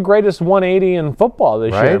 it's the greatest 180 in football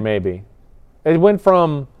this year, maybe. It went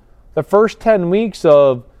from the first 10 weeks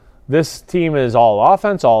of this team is all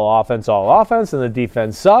offense, and the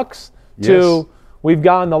defense sucks, to we've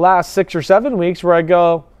gone the last 6 or 7 weeks where I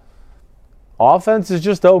go, offense is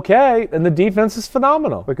just okay, and the defense is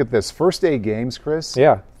phenomenal. Look at this. First 8 games, Chris.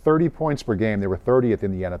 Yeah. 30 points per game. They were 30th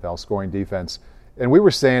in the NFL scoring defense. And we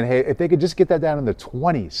were saying, hey, if they could just get that down in the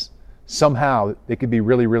 20s, somehow they could be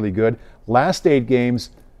really, really good. Last 8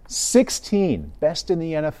 games, 16. Best in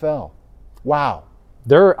the NFL. Wow.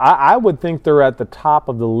 I would think they're at the top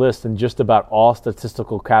of the list in just about all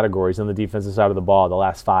statistical categories on the defensive side of the ball the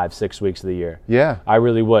last 5-6 weeks of the year. Yeah. I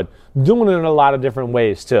really would. Doing it in a lot of different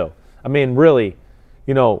ways, too. I mean, really,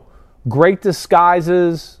 great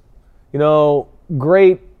disguises,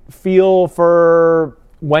 great feel for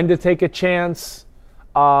when to take a chance.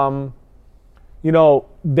 They've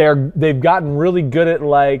gotten really good at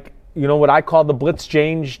what I call the blitz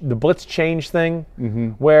change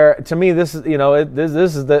thing, where to me this is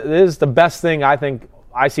this is the best thing I think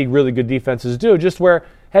I see really good defenses do. Just where,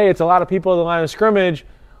 hey, it's a lot of people at the line of scrimmage.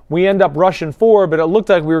 We end up rushing 4, but it looked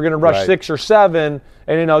like we were going to rush 6 or 7,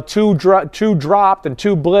 and 2 dropped and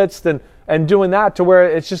 2 blitzed, and doing that to where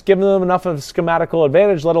it's just giving them enough of a schematical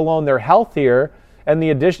advantage, let alone their health here, and the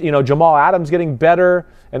addition, Jamal Adams getting better,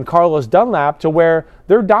 and Carlos Dunlap to where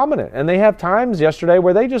they're dominant, and they have times yesterday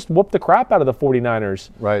where they just whooped the crap out of the 49ers,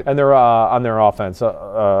 and they're on their offense,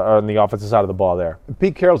 on the offensive side of the ball there.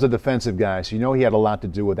 Pete Carroll's a defensive guy, so he had a lot to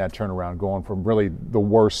do with that turnaround, going from really the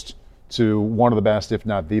worst to one of the best, if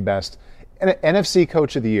not the best. And NFC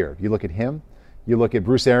Coach of the Year, you look at him, you look at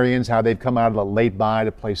Bruce Arians, how they've come out of the late bye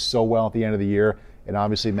to play so well at the end of the year, and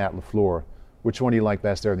obviously Matt LaFleur Which one do you like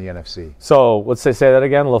best there in the NFC? So let's say that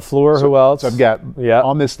again. LaFleur, who else? So I've got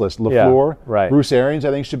on this list, LaFleur, right. Bruce Arians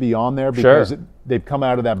I think should be on there because they've come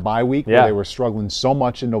out of that bye week where they were struggling so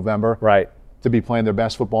much in November to be playing their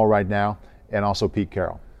best football right now, and also Pete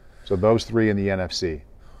Carroll. So those three in the NFC.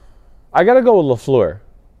 I got to go with LaFleur.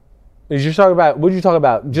 What did you talk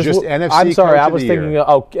about? Just NFC. I'm sorry, Coach I was of the thinking. year.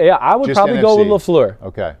 I would Just probably NFC. go with LaFleur.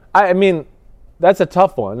 Okay. I mean, that's a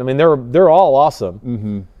tough one. I mean, they're all awesome.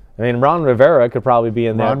 Mm-hmm. I mean, Ron Rivera could probably be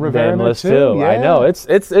in that list too. Yeah. I know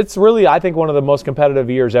it's really, I think, one of the most competitive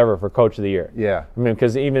years ever for Coach of the Year. Yeah. I mean,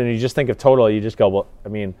 because even if you just think of total, you just go, well, I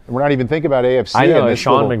mean, we're not even thinking about AFC. I know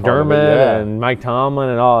Sean McDermott and Mike Tomlin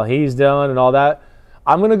and all he's done and all that.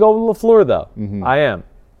 I'm going to go with LaFleur though. Mm-hmm. I am.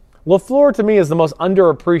 LaFleur to me is the most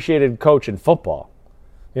underappreciated coach in football.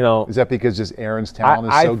 You know, is that because just Aaron's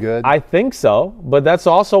talent is so good? I think so, but that's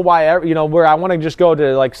also why where I want to just go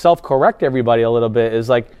to like self-correct everybody a little bit is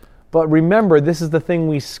like, but remember, this is the thing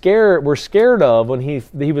we're scared of when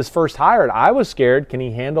he was first hired. I was scared. Can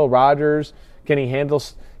he handle Rodgers? Can he handle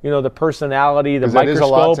the personality, the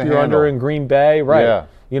microscope you're under in Green Bay, right?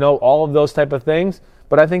 Yeah. All of those type of things.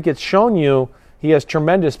 But I think it's shown you he has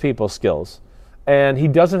tremendous people skills. And he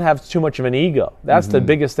doesn't have too much of an ego. That's the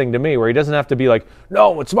biggest thing to me, where he doesn't have to be like,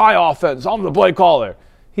 no, it's my offense. I'm the play caller.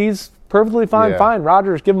 He's perfectly fine. Fine.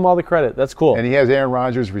 Rodgers, give him all the credit. That's cool. And he has Aaron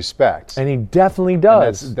Rodgers' respect. And he definitely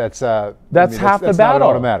does. And that's half the battle. Not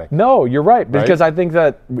automatic. No, you're right. Because I think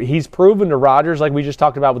that he's proven to Rodgers, like we just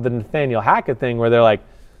talked about with the Nathaniel Hackett thing, where they're like,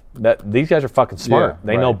 these guys are fucking smart.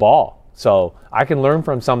 They know ball. So I can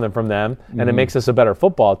learn something from them, and it makes us a better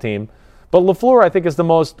football team. But LaFleur, I think, is the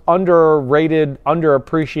most underrated,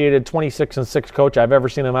 underappreciated 26-6 coach I've ever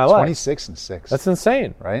seen in my life. 26-6. That's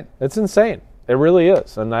insane. Right? It's insane. It really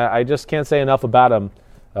is. And I just can't say enough about him.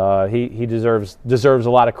 He deserves a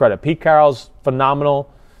lot of credit. Pete Carroll's phenomenal.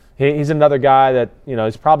 He's another guy that, he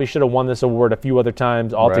probably should have won this award a few other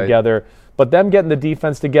times altogether. Right. But them getting the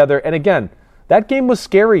defense together. And again, that game was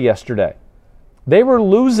scary yesterday. They were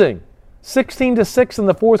losing 16-6 in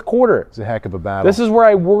the fourth quarter. It's a heck of a battle. This is where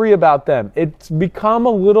I worry about them. It's become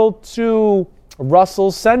a little too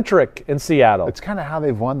Russell-centric in Seattle. It's kind of how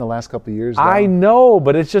they've won the last couple of years, though. I know,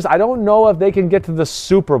 but it's just I don't know if they can get to the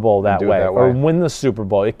Super Bowl that way or win the Super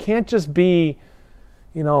Bowl. It can't just be,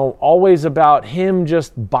 always about him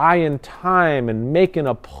just buying time and making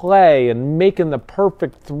a play and making the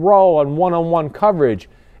perfect throw on one-on-one coverage.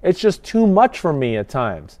 It's just too much for me at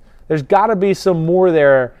times. There's got to be some more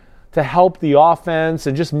there to help the offense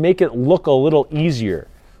and just make it look a little easier.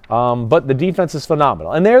 But the defense is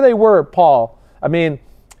phenomenal. And there they were, Paul. I mean,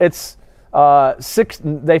 it's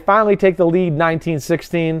they finally take the lead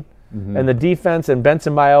 19-16, and the defense and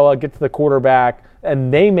Benson Mayowa get to the quarterback,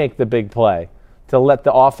 and they make the big play to let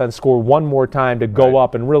the offense score one more time to go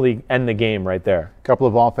up and really end the game right there. A couple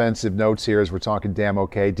of offensive notes here as we're talking damn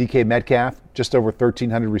okay. DK Metcalf, just over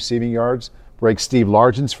 1,300 receiving yards. Breaks Steve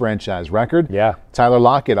Largen's franchise record. Yeah. Tyler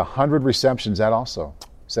Lockett, 100 receptions. That also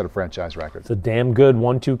set a franchise record. It's a damn good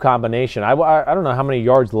 1-2 combination. I don't know how many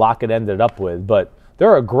yards Lockett ended up with, but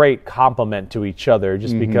they're a great complement to each other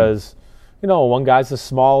just because, one guy's a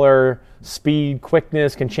smaller, speed,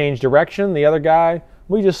 quickness, can change direction. The other guy,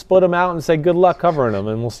 we just split him out and say good luck covering him,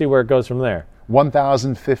 and we'll see where it goes from there.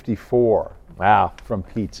 1,054. Wow. From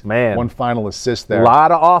Pete. Man. One final assist there. A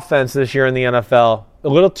lot of offense this year in the NFL. A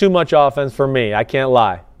little too much offense for me. I can't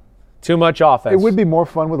lie. Too much offense. It would be more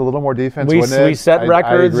fun with a little more defense, wouldn't it? We set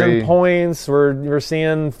records and points. We're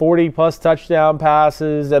seeing 40-plus touchdown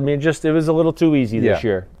passes. I mean, it was a little too easy this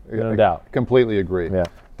year, no doubt. Completely agree. Yeah.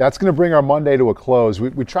 That's going to bring our Monday to a close.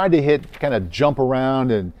 We tried to kind of jump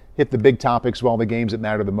around and hit the big topics, the games that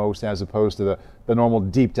matter the most, as opposed to the normal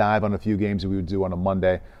deep dive on a few games that we would do on a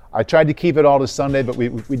Monday. I tried to keep it all to Sunday, but we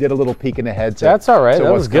did a little peeking ahead. That's all right.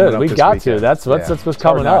 That was good. We got to. That's what's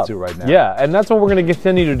coming up. Right now. Yeah, and that's what we're going to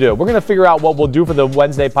continue to do. We're going to figure out what we'll do for the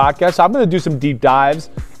Wednesday podcast. So I'm going to do some deep dives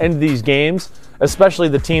into these games, especially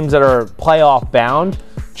the teams that are playoff bound,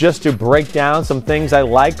 just to break down some things I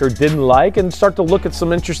like or didn't like and start to look at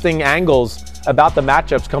some interesting angles about the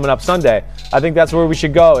matchups coming up Sunday. I think that's where we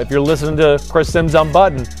should go. If you're listening to Chris Sims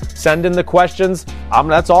Unbuttoned, send in the questions.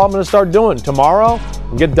 That's all I'm going to start doing. Tomorrow,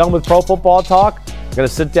 we'll get done with Pro Football Talk. I'm going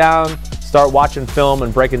to sit down, start watching film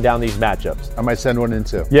and breaking down these matchups. I might send one in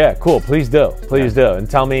too. Yeah, cool. Please do. Please do. And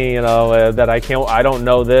tell me, that I don't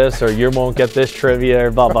know this or you won't get this trivia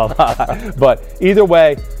or blah, blah, blah. But either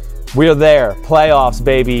way, we're there. Playoffs,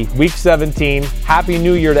 baby. Week 17. Happy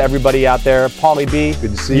New Year to everybody out there. Paulie B.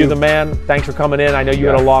 Good to see you. You're the man. Thanks for coming in. I know you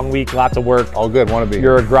had a long week, lots of work. All good. Want to be.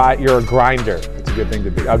 You're a grinder. It's a good thing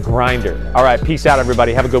to be. A grinder. All right. Peace out,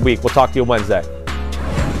 everybody. Have a good week. We'll talk to you Wednesday.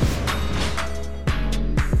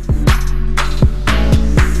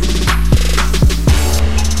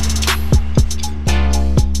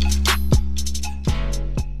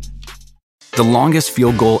 The longest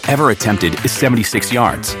field goal ever attempted is 76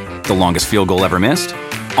 yards. The longest field goal ever missed?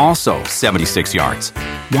 Also 76 yards.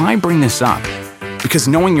 Why bring this up? Because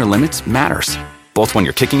knowing your limits matters, both when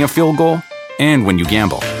you're kicking a field goal and when you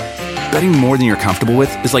gamble. Betting more than you're comfortable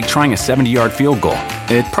with is like trying a 70-yard field goal.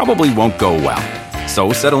 It probably won't go well.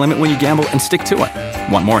 So set a limit when you gamble and stick to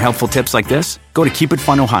it. Want more helpful tips like this? Go to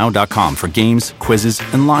keepitfunohio.com for games, quizzes,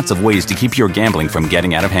 and lots of ways to keep your gambling from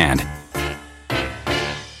getting out of hand.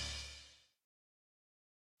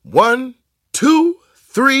 1, 2,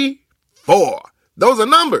 3, 4. Those are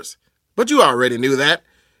numbers, but you already knew that.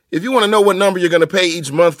 If you want to know what number you're going to pay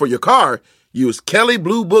each month for your car, use Kelley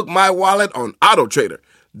Blue Book My Wallet on AutoTrader.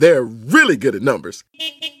 They're really good at numbers.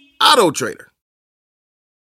 AutoTrader.